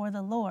themselves before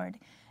the Lord,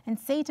 and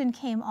Satan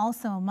came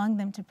also among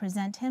them to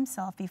present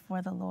himself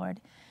before the Lord.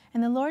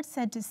 And the Lord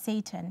said to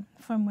Satan,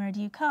 from where do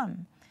you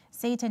come?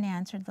 Satan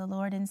answered the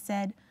Lord and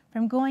said,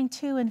 from going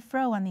to and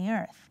fro on the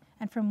earth,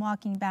 and from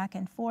walking back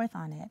and forth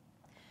on it.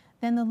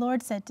 Then the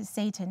Lord said to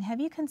Satan,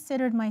 have you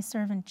considered my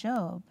servant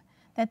Job,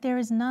 that there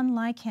is none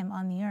like him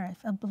on the earth,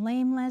 a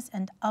blameless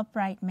and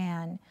upright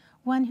man,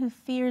 one who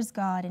fears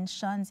God and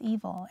shuns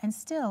evil, and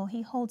still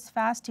he holds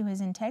fast to his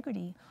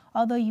integrity,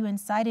 although you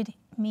incited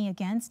me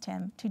against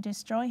him to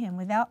destroy him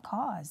without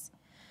cause.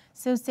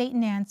 So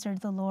Satan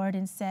answered the Lord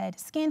and said,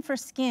 skin for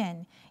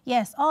skin,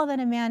 yes, all that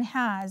a man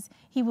has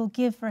he will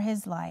give for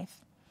his life.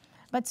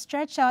 But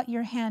stretch out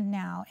your hand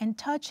now and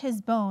touch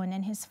his bone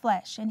and his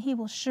flesh, and he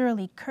will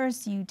surely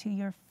curse you to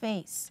your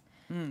face.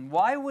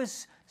 Why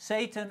was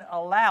Satan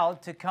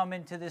allowed to come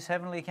into this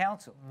heavenly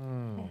council?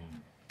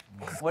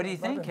 What do you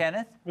think,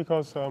 Kenneth?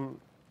 Because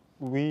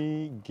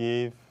we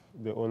gave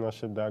the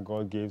ownership that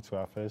God gave to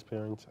our first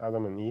parents,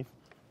 Adam and Eve.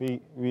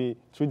 We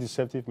through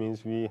deceptive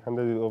means, we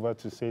handed it over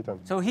to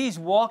Satan. So he's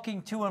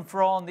walking to and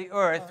fro on the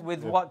earth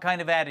with what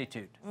kind of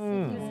attitude?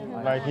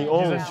 Like he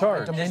owns in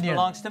charge. This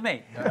belongs to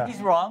me. He's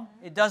wrong.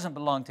 It doesn't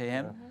belong to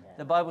him.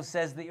 The Bible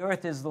says the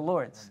earth is the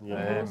Lord's.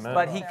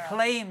 But he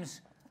claims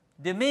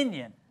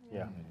dominion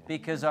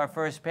because our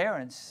first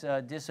parents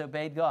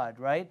disobeyed God,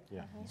 right?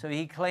 So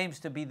he claims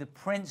to be the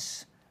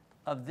prince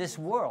of this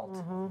world.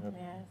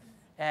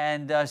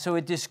 And so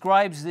it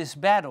describes this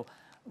battle.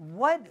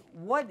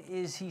 What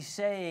is he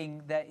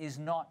saying that is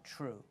not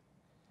true?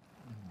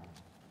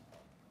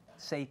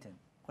 Satan.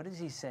 What is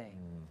he saying?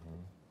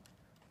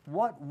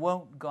 What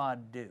won't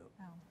God do?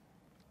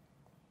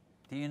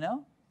 Do you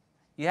know?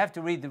 You have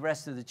to read the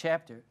rest of the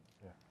chapter.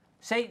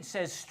 Satan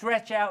says,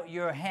 stretch out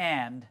your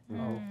hand.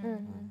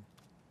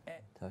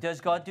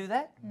 Does God do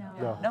that?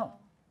 No.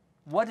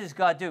 What does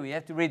God do? You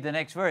have to read the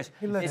next verse.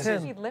 He lets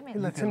him. He limits. He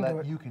lets him do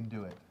it. You can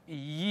do it.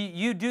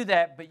 You do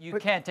that, but you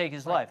can't take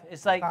his life.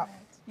 It's like,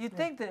 you'd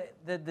think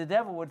that the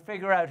devil would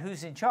figure out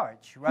who's in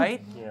charge,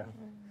 right?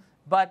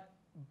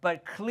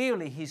 But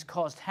clearly he's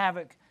caused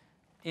havoc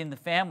in the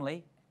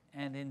family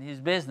and in his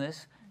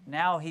business.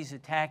 Now he's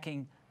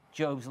attacking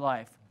Job's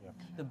life.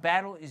 The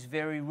battle is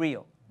very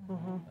real.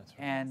 That's right.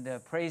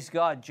 And praise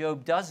God,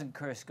 Job doesn't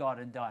curse God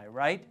and die,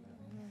 right?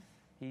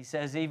 He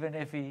says even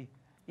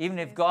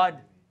if God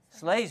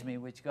slays me,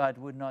 which God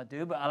would not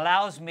do, but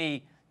allows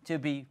me to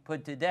be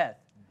put to death,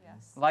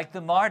 like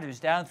the martyrs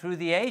down through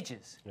the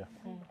ages,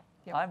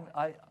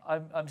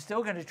 I'm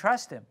still going to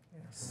trust him.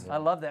 Yes. I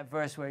love that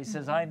verse where he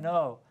says, I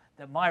know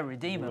that my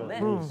Redeemer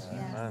lives.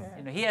 Yes.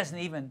 You know, he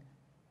hasn't even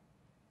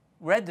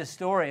read the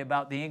story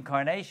about the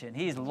incarnation.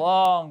 He's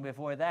long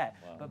before that.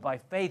 Wow. But by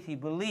faith, he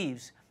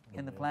believes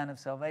in the plan of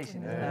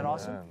salvation. Isn't that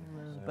awesome?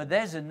 But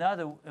there's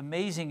another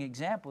amazing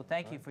example.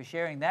 Thank you for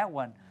sharing that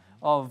one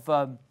of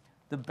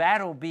the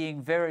battle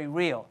being very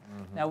real.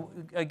 Now,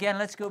 again,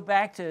 let's go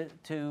back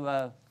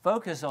to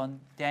focus on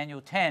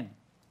Daniel 10.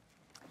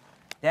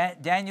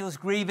 Daniel's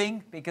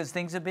grieving because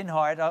things have been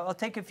hard. I'll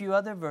take a few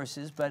other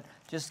verses, but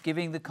just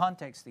giving the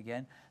context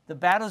again. The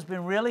battle's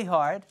been really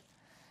hard,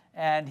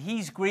 and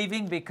he's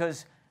grieving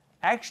because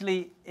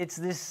actually it's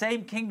this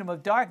same kingdom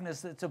of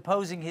darkness that's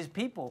opposing his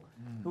people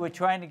who are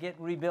trying to get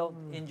rebuilt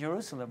in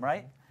Jerusalem,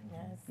 right?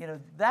 Yes. You know,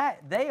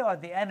 that they are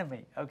the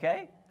enemy,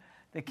 okay?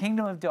 The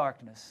kingdom of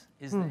darkness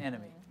is the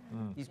enemy.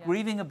 He's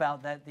grieving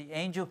about that. The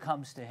angel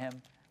comes to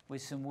him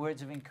with some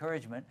words of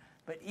encouragement.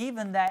 But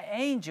even that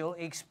angel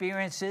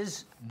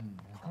experiences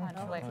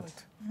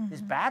conflict, this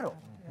battle,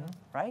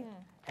 right?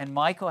 And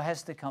Michael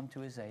has to come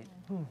to his aid.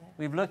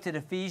 We've looked at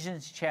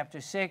Ephesians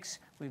chapter 6.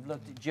 We've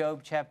looked at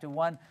Job chapter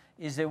 1.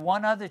 Is there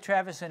one other,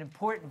 Travis, an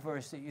important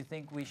verse that you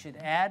think we should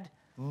add?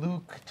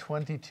 Luke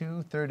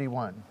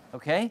 22:31.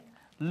 Okay.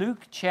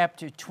 Luke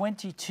chapter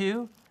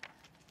 22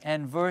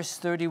 and verse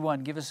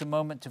 31. Give us a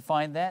moment to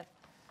find that.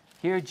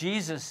 Here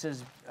Jesus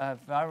says,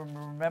 if I'm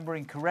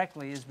remembering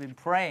correctly, has been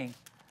praying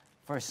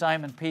for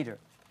Simon Peter.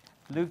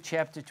 Luke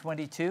chapter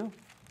 22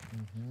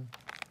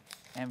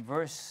 and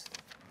verse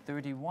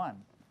 31.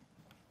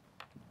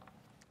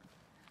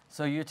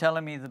 So you're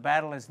telling me the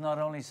battle is not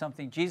only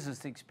something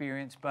Jesus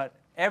experienced, but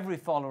every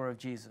follower of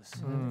Jesus.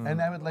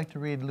 And I would like to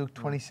read Luke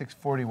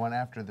 26:41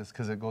 after this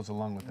because it goes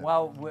along with it.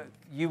 Well,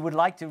 you would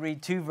like to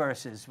read two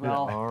verses.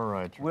 Well, all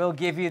right. We'll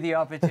give you the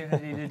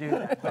opportunity to do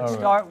that. But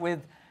start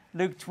with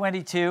Luke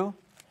 22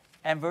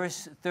 and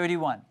verse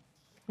 31.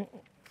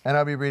 And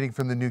I'll be reading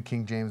from the New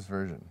King James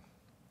Version.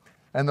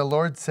 And the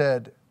Lord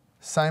said,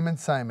 Simon,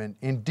 Simon,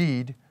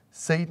 indeed,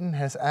 Satan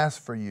has asked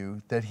for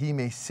you that he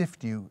may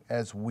sift you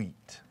as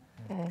wheat.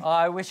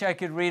 I wish I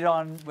could read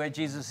on where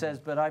Jesus says,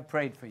 but I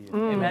prayed for you.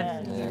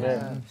 Amen?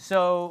 Amen.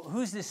 So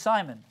who's this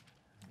Simon?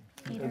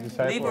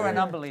 Believer or an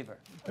unbeliever?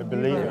 A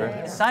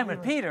believer. Simon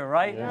Peter,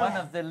 right? Yes. One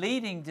of the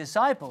leading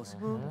disciples.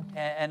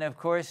 And of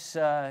course,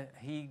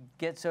 he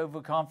gets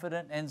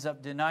overconfident, ends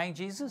up denying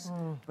Jesus,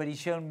 but he's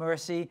shown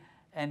mercy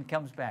and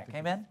comes back.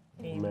 Amen?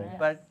 Amen.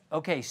 But,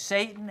 okay,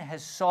 Satan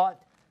has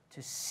sought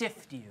to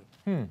sift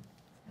you.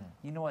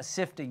 You know what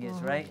sifting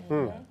is, right?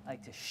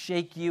 Like to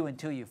shake you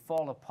until you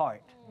fall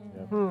apart.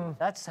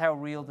 That's how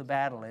real the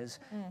battle is.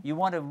 You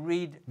want to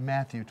read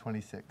Matthew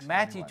 26.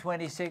 Matthew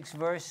 26,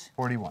 verse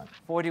 41.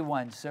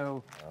 41.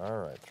 So, all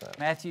right, Travis.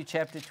 Matthew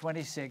chapter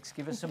 26,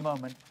 give us a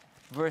moment.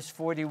 Verse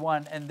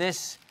 41. And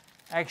this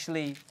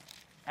actually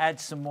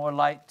adds some more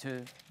light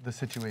to the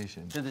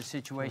situation.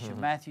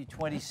 Matthew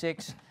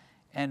 26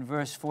 and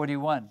verse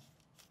 41.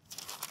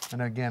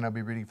 And again, I'll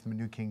be reading from the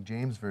New King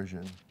James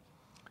Version.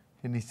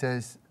 And he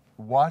says,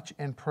 watch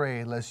and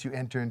pray lest you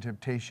enter into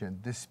temptation.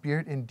 The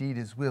spirit indeed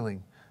is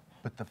willing,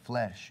 but the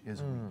flesh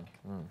is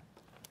weak.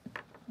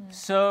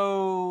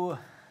 So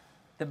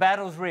the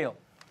battle's real.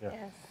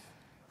 Yes.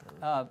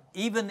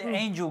 Even the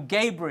angel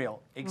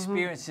Gabriel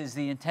experiences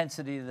the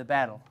intensity of the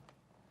battle.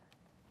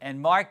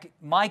 And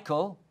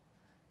Michael,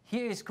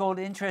 here is called,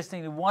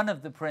 interestingly, one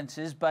of the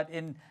princes, but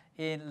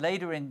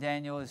later in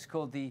Daniel is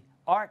called the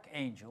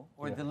archangel,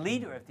 or the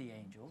leader of the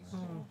angels,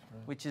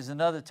 which is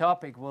another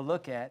topic we'll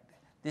look at.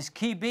 This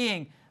key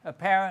being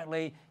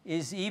apparently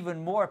is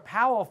even more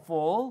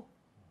powerful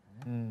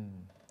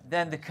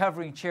than the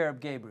covering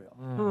cherub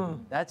Gabriel.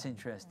 That's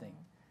interesting.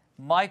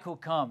 Michael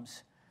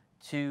comes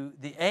to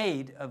the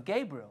aid of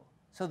Gabriel.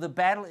 So the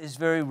battle is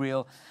very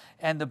real,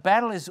 and the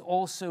battle is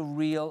also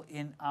real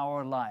in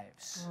our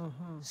lives.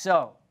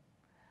 So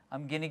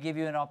I'm going to give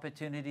you an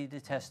opportunity to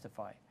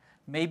testify.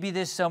 Maybe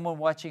there's someone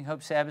watching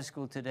Hope Sabbath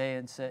School today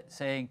and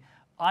saying,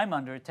 I'm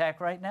under attack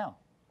right now.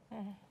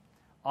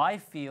 I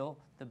feel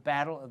the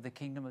battle of the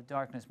kingdom of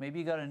darkness. Maybe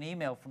you got an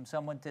email from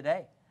someone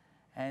today,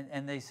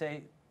 and they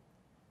say,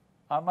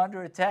 I'm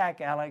under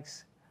attack,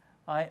 Alex.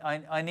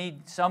 I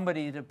need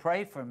somebody to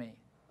pray for me.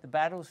 The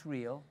battle's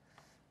real.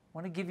 I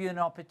want to give you an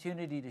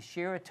opportunity to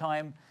share a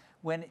time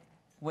when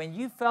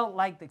you felt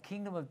like the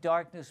kingdom of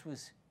darkness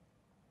was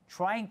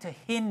trying to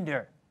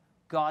hinder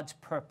God's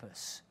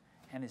purpose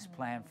and his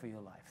plan for your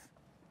life.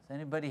 Does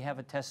anybody have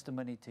a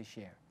testimony to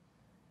share?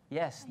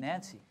 Yes,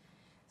 Nancy.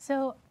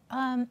 So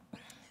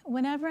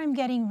whenever I'm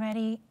getting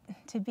ready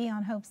to be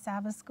on Hope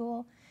Sabbath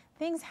School,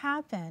 things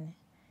happen.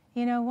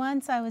 You know,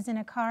 once I was in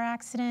a car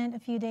accident a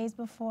few days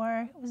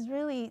before. It was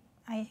really,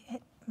 I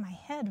hit my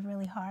head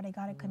really hard. I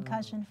got a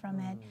concussion from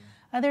it.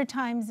 Other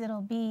times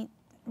it'll be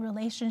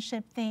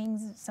relationship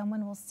things.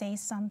 Someone will say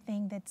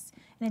something and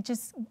it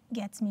just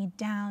gets me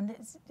down.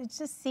 It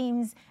just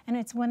seems, and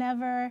it's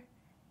whenever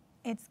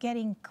it's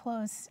getting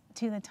close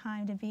to the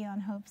time to be on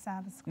Hope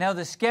Sabbath School. Now,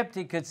 the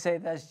skeptic could say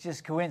that's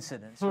just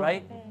coincidence,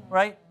 right?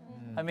 Right?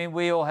 I mean,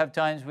 we all have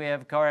times we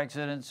have car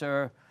accidents,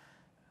 or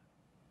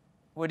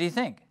what do you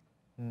think?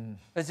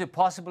 Is it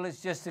possible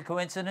it's just a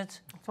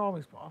coincidence? It's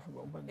always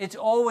possible. But It's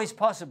always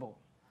possible.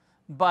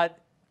 But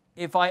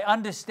if I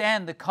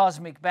understand the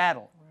cosmic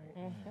battle,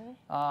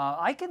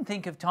 I can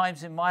think of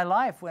times in my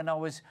life when I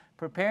was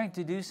preparing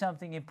to do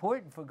something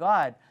important for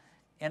God,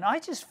 and I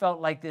just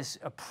felt like this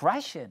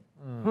oppression.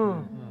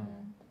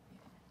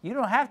 You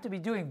don't have to be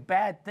doing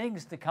bad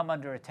things to come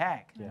under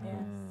attack. Yes.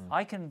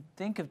 I can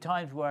think of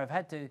times where I've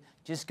had to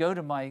just go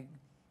to my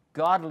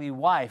godly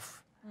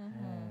wife,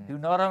 who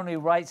not only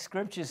writes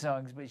scripture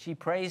songs, but she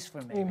prays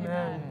for me.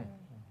 Amen.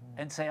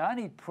 And say, I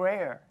need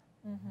prayer.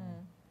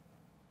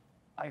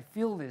 I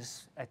feel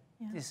this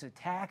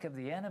attack of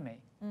the enemy.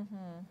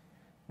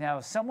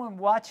 Now, someone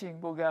watching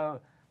will go,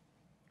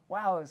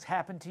 wow, it's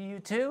happened to you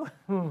too?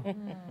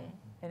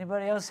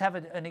 Anybody else have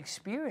an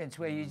experience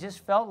where you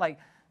just felt like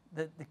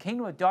the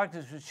kingdom of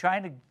darkness was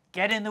trying to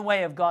get in the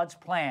way of God's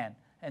plan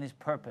and his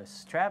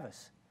purpose?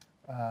 Travis?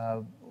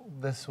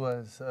 This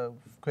was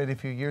quite a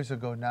few years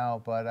ago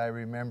now, but I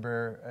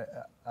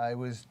remember I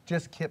was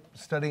just kept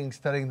studying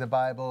the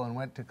Bible and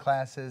went to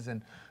classes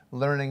and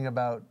learning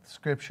about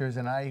scriptures,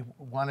 and I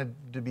wanted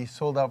to be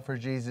sold out for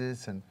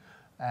Jesus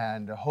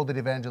and hold an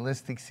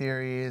evangelistic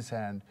series,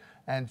 and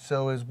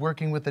so I was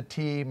working with a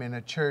team in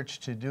a church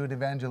to do an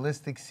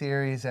evangelistic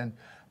series, and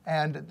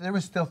there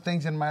were still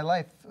things in my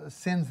life,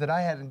 sins that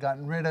I hadn't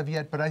gotten rid of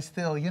yet, but I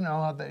still, you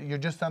know, you're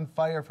just on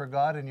fire for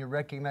God and you're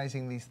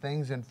recognizing these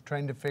things and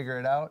trying to figure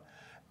it out.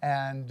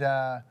 And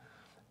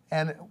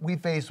we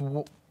faced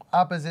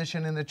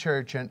opposition in the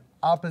church and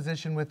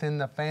opposition within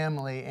the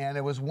family, and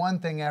it was one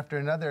thing after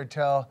another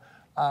till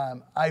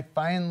I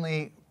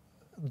finally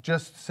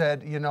just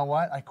said, you know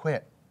what, I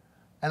quit.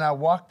 And I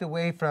walked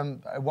away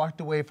from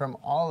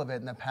all of it,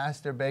 and the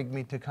pastor begged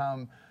me to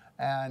come,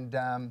 and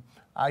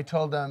I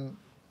told him,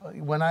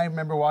 when I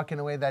remember walking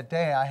away that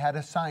day, I had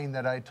a sign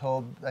that I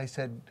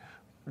said,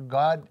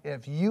 God,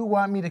 if you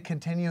want me to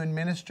continue in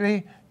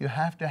ministry, you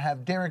have to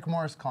have Derek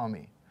Morris call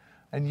me.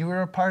 And you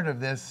were a part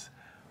of this.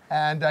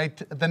 And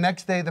the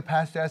next day, the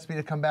pastor asked me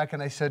to come back,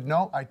 and I said,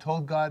 no, I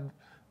told God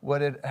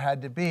what it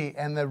had to be.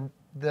 And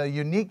the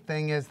unique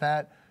thing is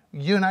that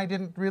you and I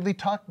didn't really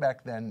talk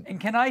back then. And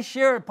can I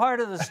share a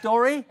part of the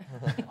story?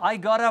 I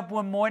got up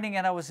one morning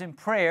and I was in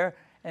prayer,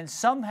 and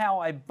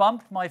somehow I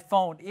bumped my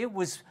phone. It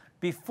was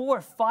before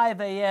 5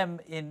 a.m.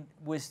 in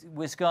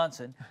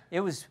Wisconsin.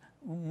 It was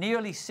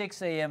nearly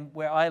 6 a.m.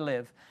 where I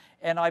live.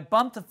 And I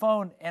bumped the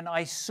phone, and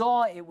I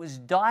saw it was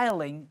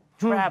dialing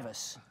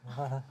Travis.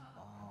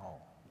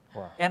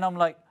 And I'm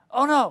like,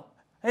 oh no,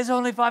 it's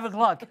only 5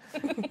 o'clock.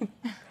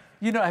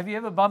 You know, have you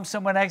ever bumped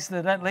someone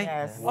accidentally?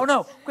 Yes. Oh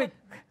no, quick.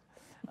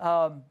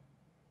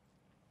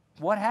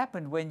 What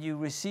happened when you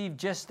received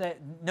just that,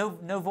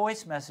 no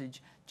voice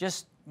message,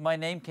 just my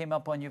name came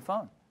up on your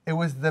phone? It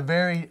was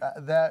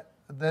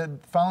the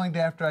following day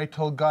after I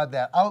told God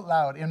that out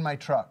loud in my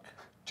truck,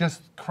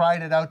 just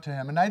cried it out to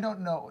him. And I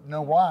don't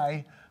know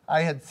why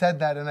I had said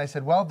that. And I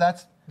said, well,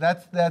 that's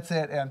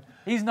it. And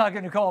he's not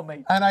going to call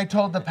me. And I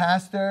told the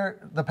pastor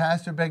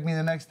begged me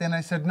the next day, and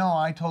I said, no,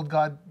 I told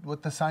God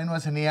what the sign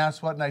was, and he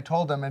asked what, and I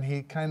told him, and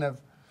he kind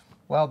of,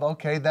 well,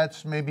 okay,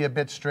 that's maybe a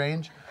bit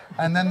strange.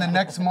 And then the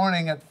next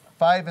morning at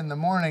 5 in the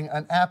morning,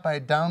 an app I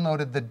had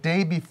downloaded the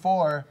day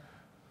before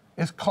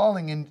is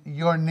calling, and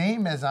your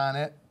name is on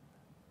it.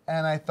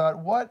 And I thought,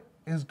 what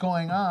is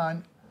going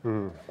on?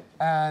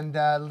 And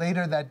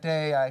later that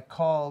day, I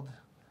called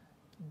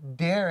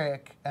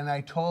Derek, and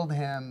I told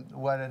him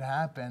what had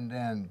happened,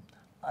 and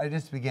I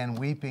just began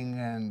weeping,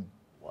 and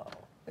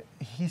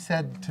he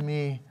said to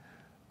me,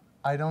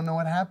 I don't know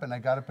what happened. I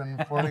got up in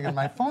the morning, and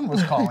my phone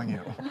was calling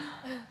you.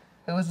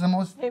 It was the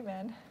most...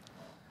 Amen.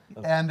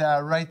 And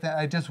right then,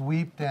 I just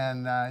wept,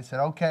 and I said,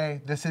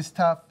 okay, this is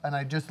tough, and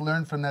I just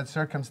learned from that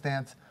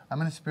circumstance,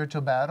 I'm in a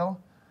spiritual battle.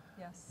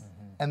 Yes.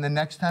 And the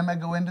next time I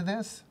go into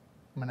this,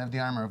 I'm going to have the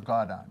armor of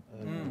God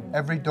on.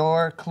 Every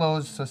door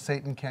closed so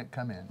Satan can't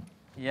come in.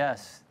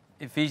 Yes.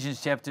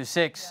 Ephesians chapter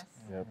 6. Yes.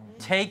 Yep.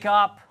 Take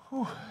up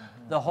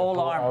the whole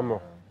armor.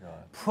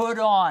 Put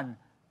on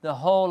the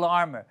whole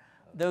armor.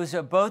 Those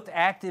are both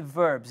active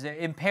verbs. They're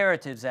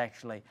imperatives,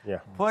 actually. Yeah.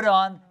 Put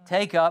on,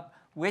 take up,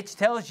 which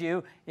tells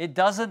you it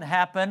doesn't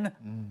happen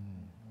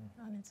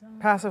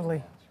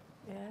passively.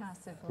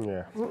 Passively.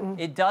 Yeah.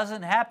 It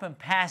doesn't happen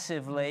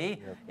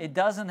passively. It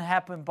doesn't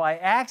happen by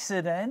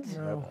accident.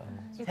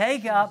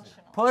 Take up,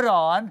 put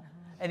on,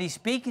 and he's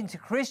speaking to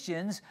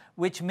Christians,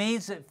 which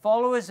means that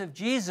followers of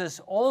Jesus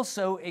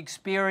also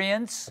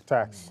experience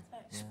Attacks.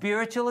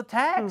 spiritual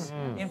attacks.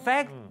 In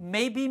fact,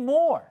 maybe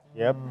more.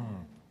 Yep.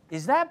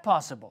 Is that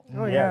possible?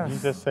 Oh, Yeah, yes.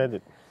 Jesus said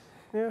it.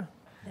 Yeah.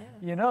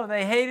 You know,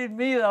 they hated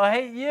me, they'll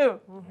hate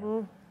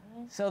you.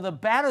 So the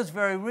battle's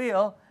very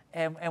real,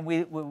 and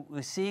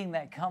we're seeing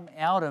that come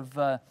out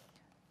of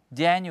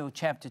Daniel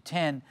chapter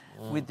 10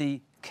 with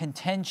the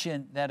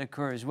contention that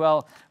occurs.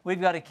 Well,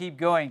 we've got to keep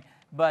going,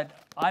 but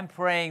I'm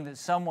praying that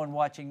someone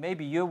watching,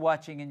 maybe you're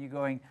watching and you're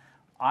going,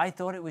 I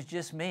thought it was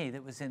just me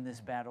that was in this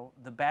battle.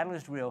 The battle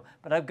is real,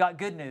 but I've got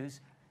good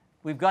news.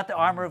 We've got the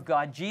armor of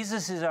God.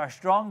 Jesus is our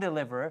strong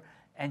deliverer,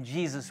 and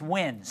Jesus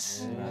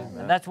wins. Amen.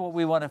 And that's what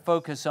we want to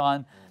focus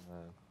on.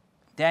 Amen.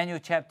 Daniel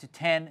chapter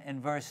 10 and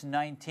verse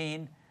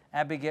 19.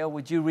 Abigail,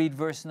 would you read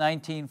verse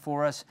 19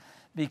 for us?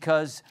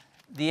 Because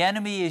the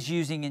enemy is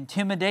using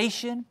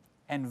intimidation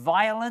and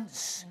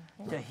violence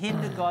to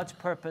hinder God's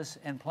purpose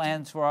and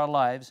plans for our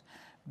lives.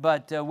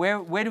 But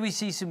where do we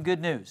see some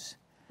good news?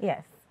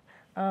 Yes.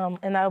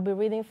 And I'll be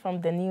reading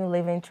from the New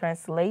Living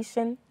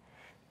Translation,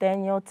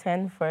 Daniel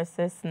 10,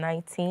 verses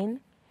 19.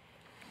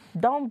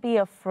 Don't be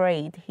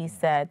afraid, he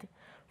said,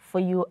 for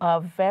you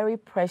are very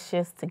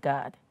precious to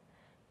God.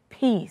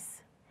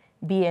 Peace,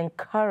 be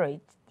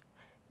encouraged,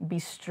 be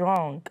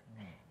strong.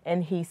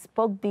 And he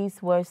spoke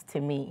these words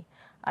to me.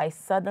 I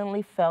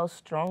suddenly felt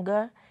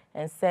stronger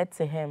and said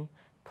to him,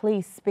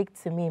 please speak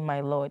to me,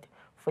 my Lord,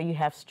 for you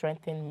have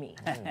strengthened me.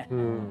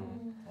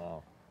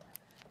 Wow.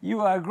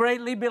 You are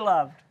greatly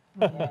beloved.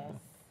 Yes.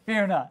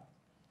 Fear not.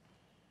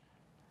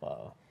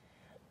 Wow.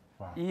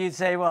 You'd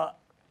say, well,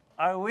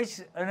 I wish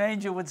an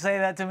angel would say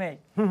that to me.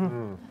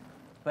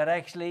 But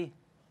actually,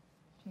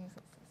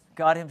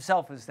 God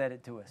himself has said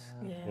it to us.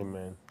 Yes.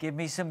 Amen. Give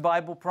me some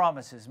Bible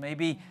promises.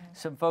 Maybe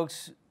some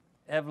folks,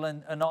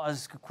 Evelyn, are not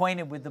as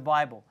acquainted with the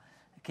Bible.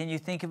 Can you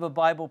think of a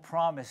Bible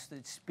promise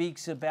that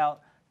speaks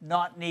about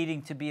not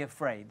needing to be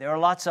afraid? There are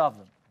lots of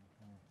them.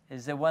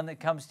 Is there one that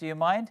comes to your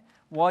mind?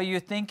 While you're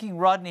thinking,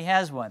 Rodney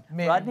has one.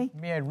 Rodney?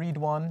 May I read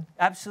one?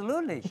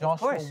 Absolutely. Joshua of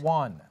course.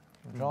 1.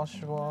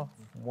 Joshua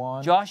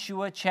 1.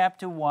 Joshua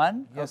chapter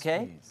 1. Yes,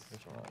 okay.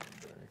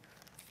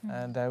 Please.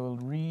 And I will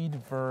read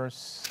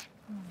verse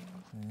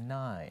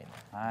 9.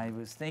 I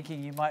was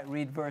thinking you might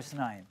read verse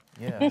 9.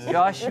 Yes.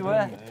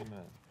 Joshua. Amen.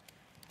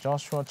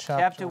 Joshua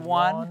chapter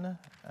 1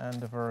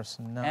 and verse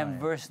 9. And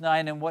verse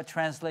 9. And what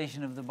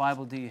translation of the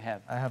Bible do you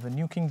have? I have the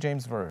New King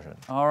James Version.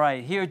 All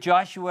right. Here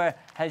Joshua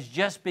has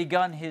just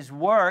begun his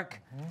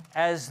work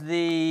as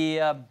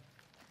the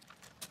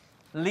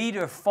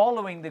leader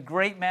following the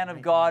great man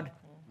of God,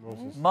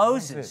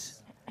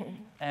 Moses.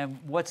 And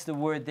what's the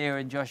word there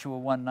in Joshua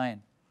 1:9?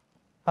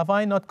 Have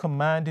I not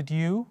commanded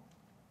you?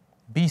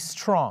 Be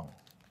strong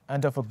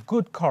and of a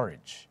good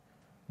courage.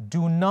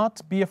 Do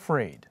not be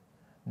afraid,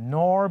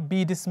 nor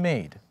be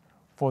dismayed,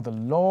 for the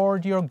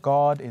Lord your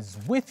God is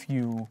with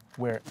you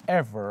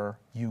wherever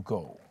you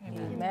go.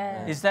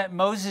 Amen. Is that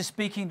Moses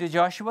speaking to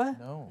Joshua?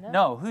 No.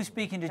 No. Who's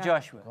speaking to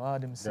Joshua?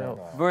 God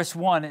himself. Verse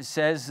 1, it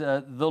says,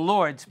 the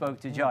Lord spoke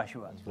to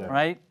Joshua,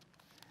 right?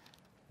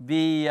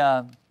 Be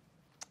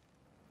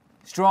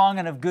strong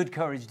and of good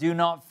courage. Do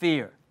not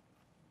fear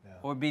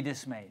or be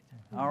dismayed.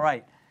 All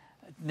right.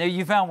 There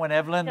you found one,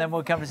 Evelyn. Then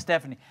we'll come to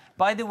Stephanie.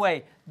 By the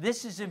way,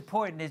 this is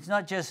important. It's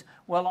not just,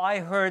 well, I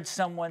heard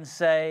someone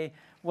say,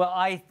 well,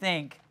 I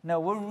think. No,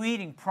 we're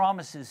reading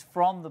promises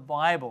from the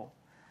Bible.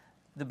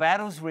 The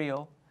battle's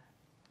real,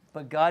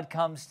 but God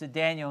comes to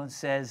Daniel and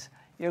says,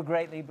 you're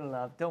greatly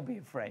beloved. Don't be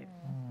afraid.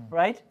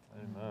 Right?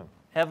 Amen.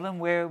 Evelyn,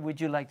 where would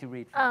you like to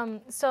read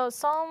from? So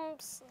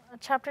Psalms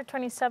chapter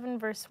 27,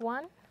 verse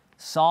 1.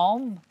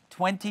 Psalm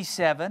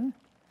 27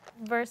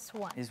 Verse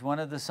 1. is one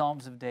of the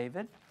Psalms of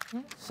David.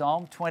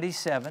 Psalm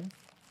 27.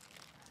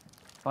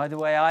 By the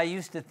way, I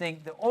used to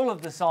think that all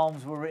of the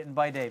Psalms were written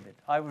by David.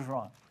 I was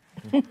wrong.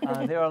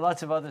 There are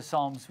lots of other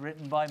Psalms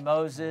written by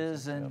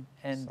Moses and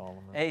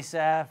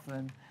Asaph.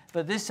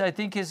 But this, I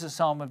think, is a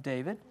Psalm of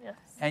David. Yes.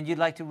 And you'd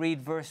like to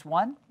read verse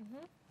 1?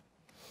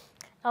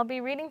 I'll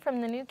be reading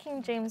from the New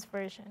King James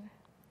Version.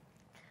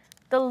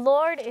 The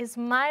Lord is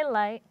my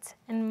light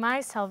and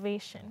my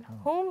salvation.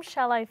 Whom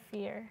shall I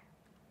fear?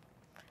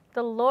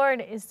 The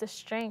Lord is the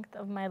strength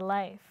of my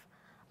life.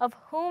 Of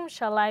whom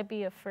shall I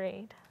be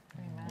afraid?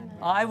 Amen.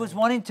 I was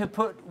wanting to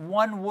put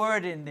one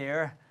word in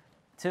there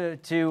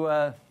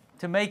to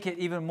make it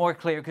even more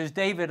clear, because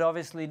David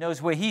obviously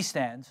knows where he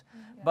stands.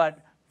 Yes. But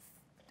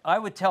I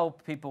would tell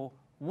people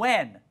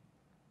when.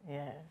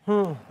 Yeah.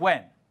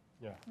 When.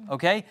 Yeah.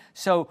 Okay?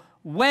 So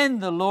when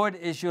the Lord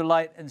is your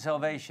light and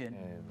salvation,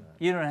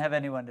 you don't have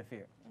anyone to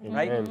fear.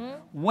 Right?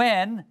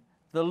 When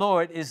the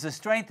Lord is the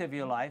strength of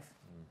your life,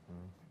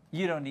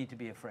 you don't need to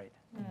be afraid.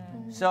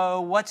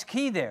 So what's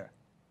key there?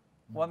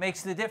 What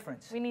makes the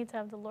difference? We need to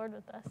have the Lord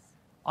with us.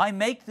 I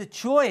make the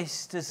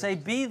choice to say,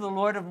 be the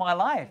Lord of my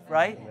life,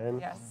 right?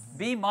 Yes.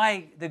 Be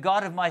the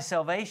God of my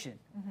salvation.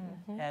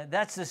 And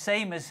that's the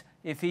same as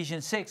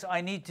Ephesians 6.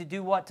 I need to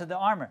do what to the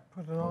armor?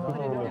 Put it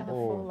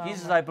on.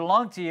 Jesus, I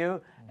belong to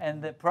you.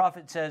 And the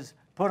prophet says,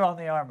 put on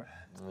the armor.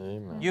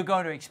 Amen. You're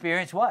going to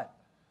experience what?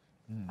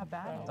 A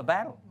battle. A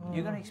battle.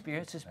 You're going to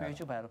experience a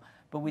spiritual battle.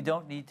 But we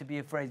don't need to be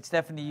afraid.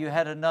 Stephanie, you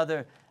had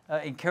another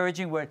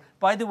encouraging word.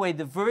 By the way,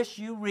 the verse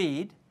you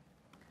read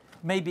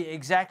may be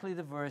exactly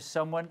the verse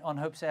someone on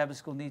Hope Sabbath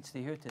School needs to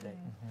hear today.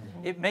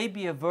 It may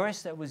be a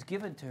verse that was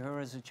given to her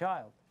as a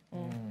child,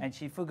 and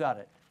she forgot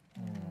it.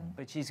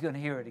 But she's going to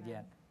hear it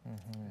again.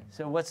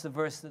 So what's the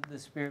verse that the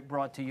Spirit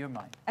brought to your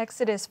mind?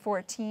 Exodus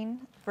 14,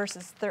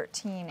 verses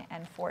 13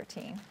 and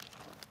 14.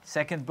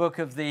 Second book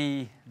of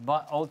the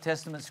Old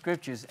Testament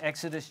Scriptures,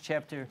 Exodus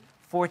chapter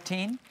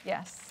 14.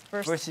 Yes,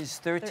 verses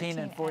 13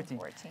 and 14.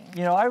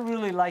 You know, I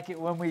really like it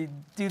when we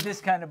do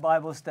this kind of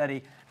Bible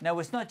study. Now,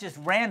 it's not just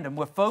random.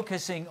 We're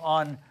focusing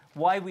on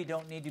why we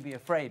don't need to be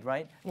afraid,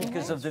 right?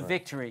 Because of the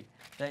victory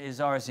that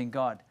is ours in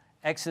God.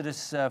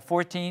 Exodus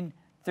 14,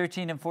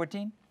 13 and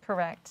 14?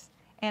 Correct.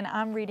 And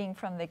I'm reading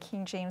from the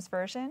King James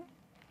Version.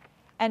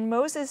 And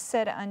Moses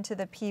said unto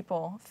the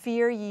people,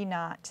 Fear ye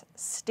not,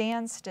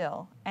 stand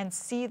still, and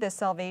see the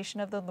salvation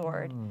of the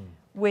Lord,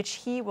 which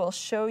he will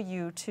show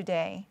you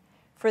today.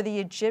 For the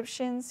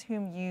Egyptians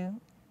whom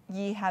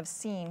ye have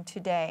seen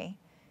today,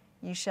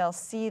 ye shall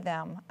see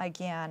them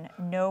again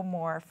no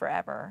more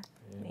forever.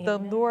 Amen. The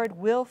Lord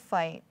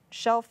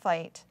shall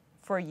fight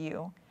for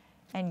you,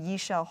 and ye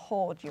shall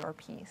hold your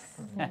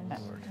peace.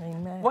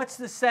 Amen. What's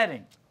the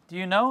setting? Do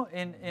you know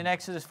in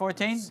Exodus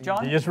 14,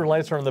 John? The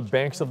Israelites are on the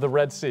banks of the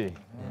Red Sea.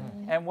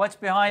 And what's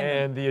behind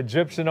them? And the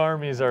Egyptian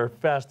armies are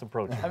fast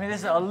approaching. I mean,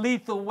 this is a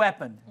lethal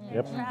weapon.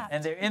 Yep.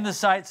 And they're in the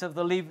sights of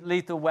the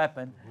lethal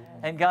weapon.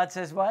 And God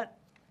says what?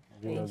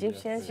 The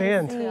Egyptians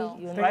stand.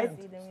 Right?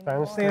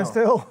 Stand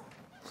still.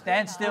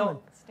 Stand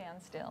still.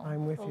 Stand still.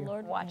 I'm with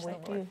you. Watch the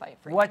Lord fight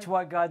for you. Watch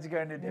what God's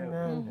going to do.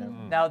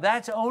 Now,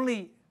 that's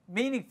only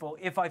meaningful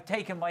if I've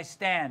taken my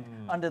stand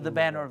under the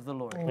banner of the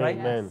Lord, right?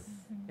 Amen.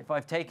 If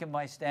I've taken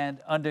my stand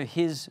under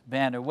his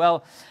banner.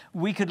 Well,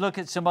 we could look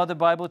at some other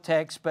Bible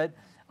texts, but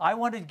I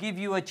want to give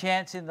you a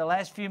chance in the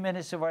last few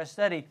minutes of our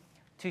study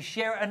to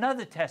share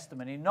another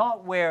testimony,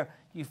 not where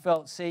you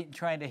felt Satan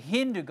trying to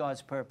hinder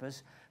God's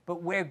purpose,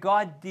 but where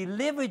God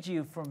delivered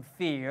you from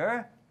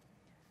fear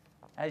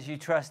as you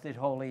trusted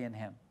wholly in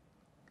him.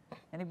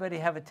 Anybody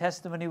have a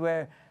testimony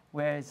where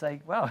it's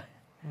like, well,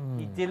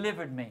 he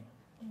delivered me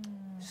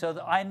so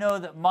that I know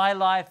that my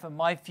life and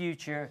my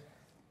future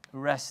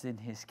rest in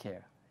his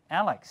care?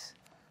 Alex.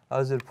 I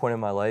was at a point in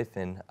my life,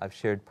 and I've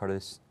shared part of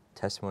this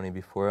testimony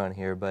before on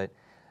here, but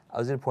I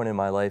was at a point in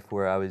my life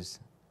where I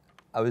was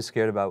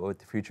scared about what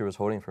the future was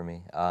holding for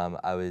me.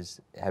 I was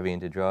heavy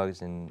into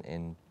drugs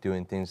and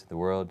doing things in the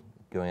world,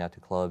 going out to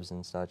clubs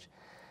and such.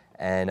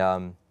 And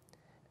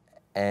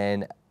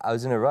I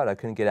was in a rut. I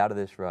couldn't get out of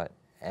this rut.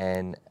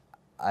 And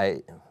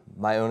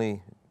my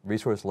only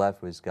resource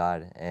left was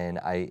God. And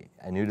I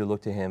knew to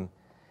look to him.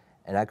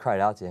 And I cried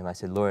out to him. I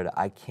said, Lord,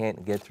 I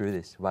can't get through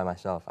this by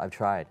myself. I've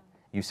tried.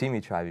 You've seen me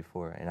try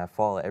before, and I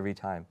fall every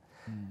time.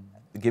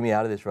 Get me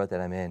out of this rut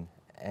that I'm in.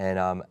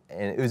 And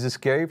it was a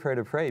scary prayer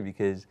to pray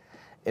because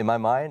in my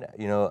mind,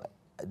 you know,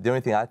 the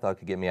only thing I thought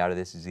could get me out of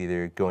this is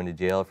either going to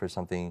jail for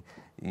something,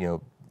 you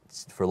know,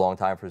 for a long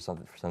time for some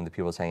of the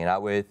people I was hanging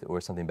out with,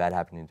 or something bad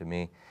happening to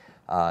me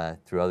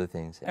through other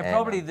things. And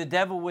probably the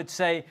devil would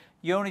say,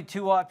 you only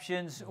two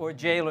options, or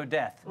jail or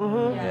death.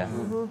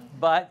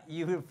 But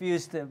you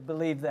refuse to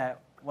believe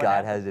that. What God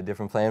happened? has a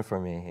different plan for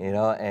me, you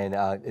know, and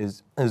it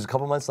was a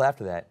couple months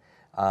after that,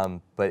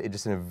 but it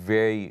just in a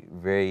very,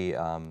 very,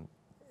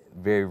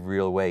 very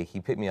real way. He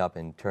picked me up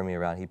and turned me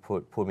around. He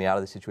pulled me out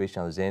of the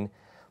situation I was in,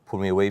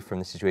 pulled me away from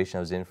the situation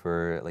I was in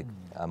for like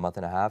a month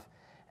and a half,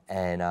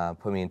 and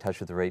put me in touch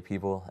with the right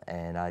people,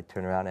 and I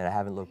turned around, and I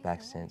haven't looked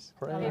back since.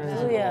 Praise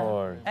the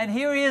Lord. And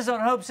here he is on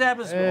Hope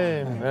Sabbath School.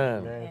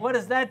 Amen. What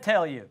does that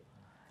tell you?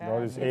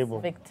 God is able.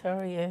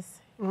 Victorious.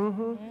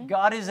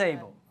 God is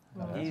able.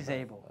 He's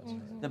able.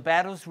 The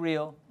battle's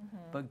real,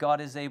 but God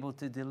is able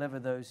to deliver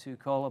those who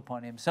call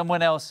upon him.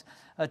 Someone else,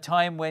 a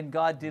time when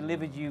God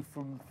delivered you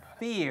from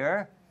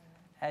fear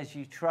as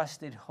you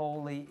trusted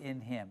wholly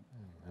in him.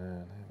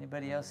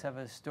 Anybody else have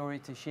a story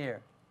to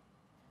share?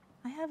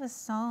 I have a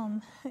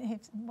psalm.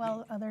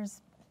 While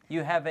others.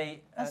 You have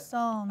a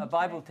psalm. A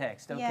Bible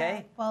text, okay?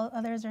 Yeah, while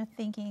others are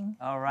thinking.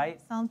 All right.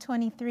 Psalm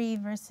 23,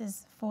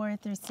 verses 4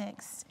 through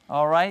 6.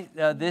 All right.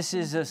 This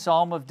is a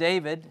Psalm of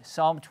David,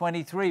 Psalm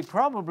 23,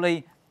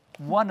 probably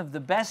one of the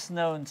best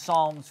known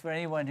Psalms for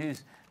anyone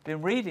who's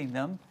been reading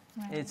them.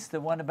 Right. It's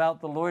the one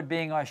about the Lord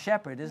being our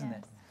shepherd, isn't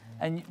it?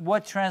 And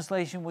what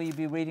translation will you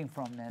be reading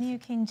from, Nancy? New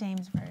King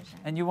James Version.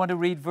 And you want to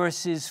read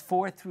verses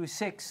 4 through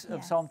 6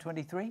 of Psalm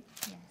 23?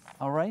 Yes.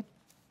 All right.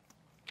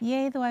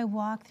 Yea, though I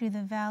walk through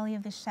the valley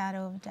of the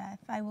shadow of death,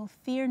 I will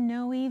fear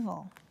no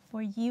evil,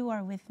 for you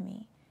are with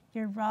me.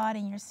 Your rod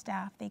and your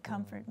staff, they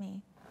comfort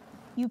me.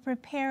 You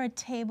prepare a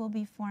table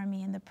before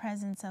me in the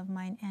presence of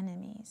mine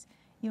enemies.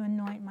 You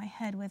anoint my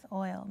head with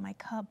oil, my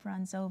cup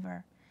runs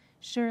over.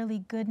 Surely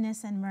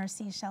goodness and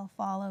mercy shall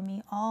follow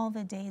me all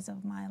the days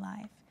of my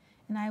life,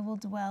 and I will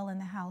dwell in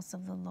the house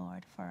of the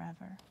Lord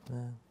forever.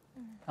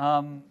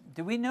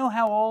 Do we know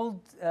how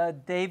old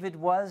David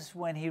was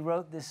when he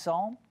wrote this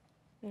psalm?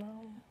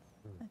 No.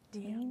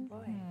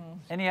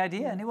 Any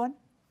idea? Anyone?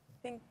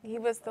 I think he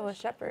was still a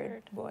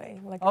shepherd boy.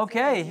 Like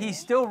Okay, he's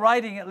still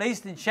writing at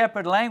least in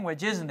shepherd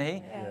language, isn't he?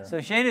 Yeah. So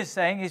Shane is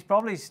saying he's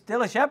probably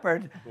still a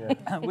shepherd,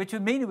 which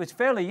would mean he was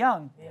fairly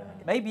young,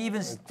 maybe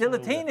even still a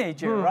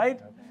teenager,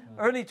 right?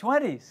 Early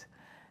 20s.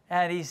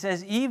 And he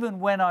says, even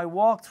when I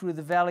walk through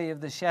the valley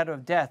of the shadow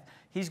of death,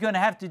 he's going to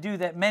have to do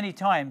that many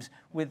times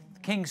with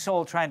King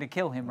Saul trying to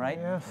kill him, right?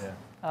 Yes.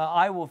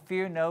 I will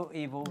fear no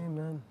evil.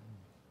 Amen.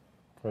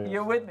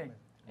 You're with me?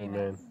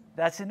 Amen.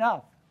 That's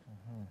enough.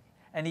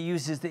 And he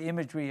uses the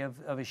imagery of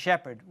a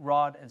shepherd,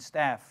 rod and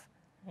staff,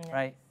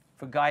 right,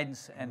 for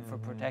guidance and for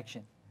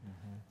protection.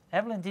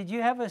 Evelyn, did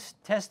you have a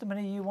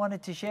testimony you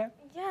wanted to share?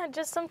 Yeah,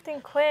 just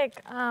something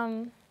quick.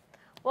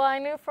 Well, I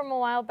knew from a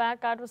while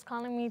back God was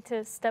calling me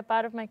to step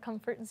out of my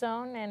comfort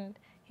zone, and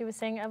he was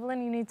saying,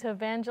 Evelyn, you need to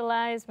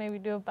evangelize, maybe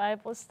do a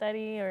Bible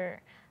study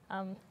or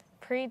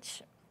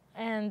preach.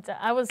 And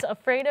I was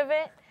afraid of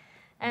it.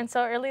 And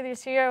so early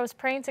this year, I was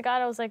praying to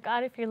God. I was like,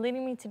 God, if you're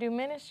leading me to do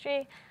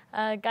ministry,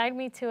 guide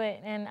me to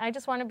it. And I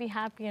just want to be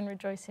happy and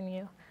rejoice in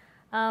you.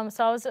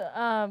 So I was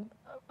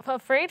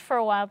afraid for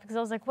a while because I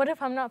was like, what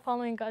if I'm not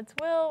following God's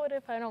will? What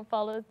if I don't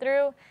follow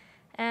through?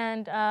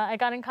 And I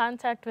got in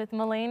contact with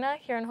Milena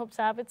here in Hope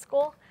Sabbath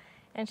School.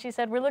 And she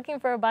said, we're looking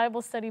for a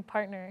Bible study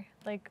partner,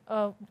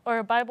 or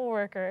a Bible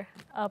worker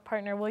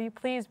partner. Will you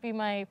please be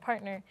my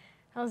partner?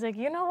 I was like,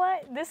 you know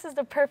what? This is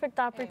the perfect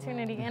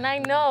opportunity. And I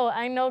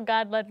know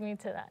God led me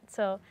to that.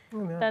 So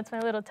that's my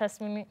little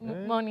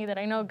testimony that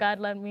I know God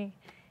led me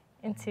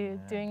into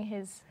doing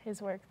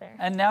his work there.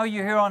 And now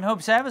you're here on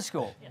Hope Sabbath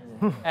School.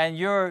 And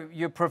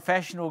your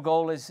professional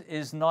goal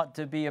is not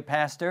to be a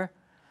pastor.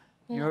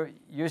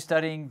 You're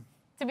studying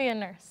to be a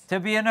nurse. To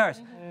be a nurse.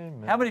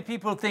 How many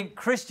people think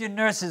Christian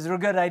nurses are a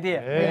good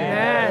idea?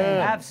 Amen.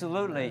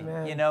 Absolutely.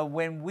 Amen. You know,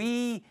 when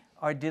we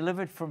are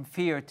delivered from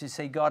fear to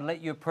say, God, let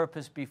your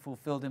purpose be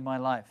fulfilled in my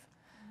life,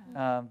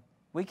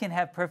 we can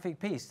have perfect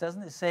peace.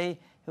 Doesn't it say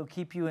he'll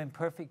keep you in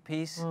perfect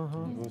peace?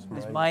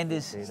 His mind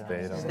is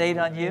stayed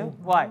on you.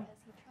 Why?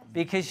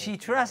 Because she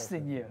trusts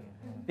in you.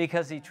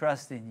 Because he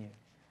trusts in you.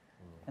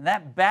 And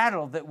that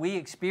battle that we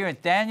experience,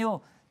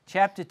 Daniel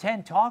chapter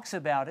 10 talks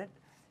about it.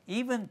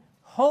 Even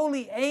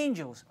holy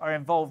angels are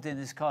involved in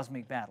this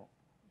cosmic battle,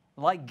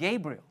 like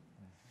Gabriel.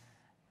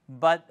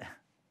 But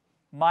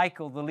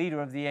Michael, the leader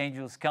of the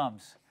angels,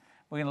 comes.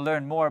 We're going to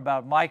learn more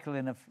about Michael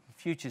in a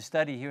future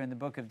study here in the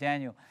book of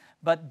Daniel.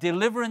 But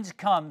deliverance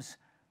comes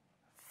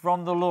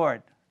from the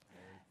Lord.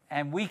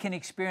 And we can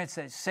experience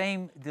that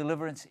same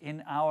deliverance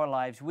in our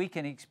lives. We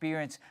can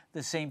experience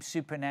the same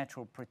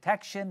supernatural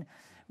protection.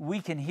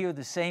 We can hear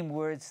the same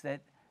words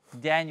that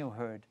Daniel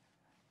heard.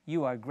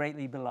 You are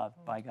greatly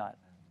beloved by God.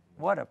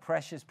 What a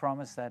precious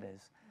promise that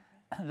is.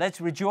 Let's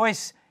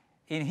rejoice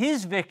in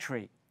his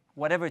victory,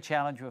 whatever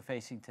challenge we're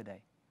facing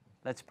today.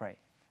 Let's pray.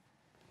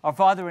 Our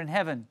Father in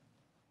heaven,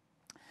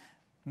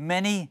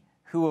 many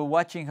who are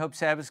watching Hope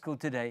Sabbath School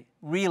today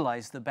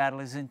realize the battle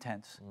is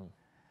intense.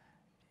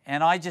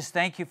 And I just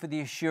thank you for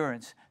the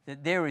assurance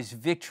that there is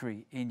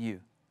victory in you.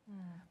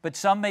 But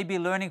some may be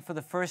learning for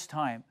the first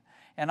time.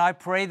 And I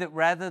pray that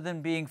rather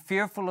than being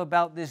fearful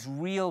about this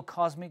real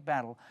cosmic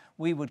battle,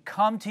 we would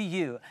come to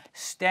you,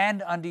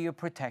 stand under your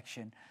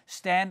protection,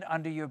 stand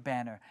under your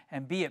banner,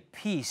 and be at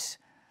peace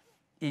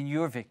in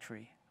your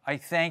victory. I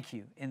thank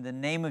you in the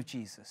name of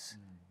Jesus.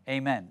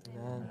 Amen.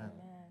 Amen.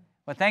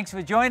 Well, thanks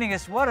for joining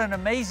us. What an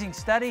amazing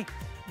study.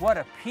 What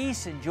a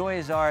peace and joy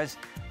is ours,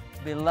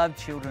 beloved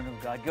children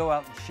of God. Go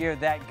out and share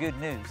that good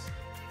news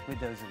with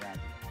those around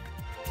you.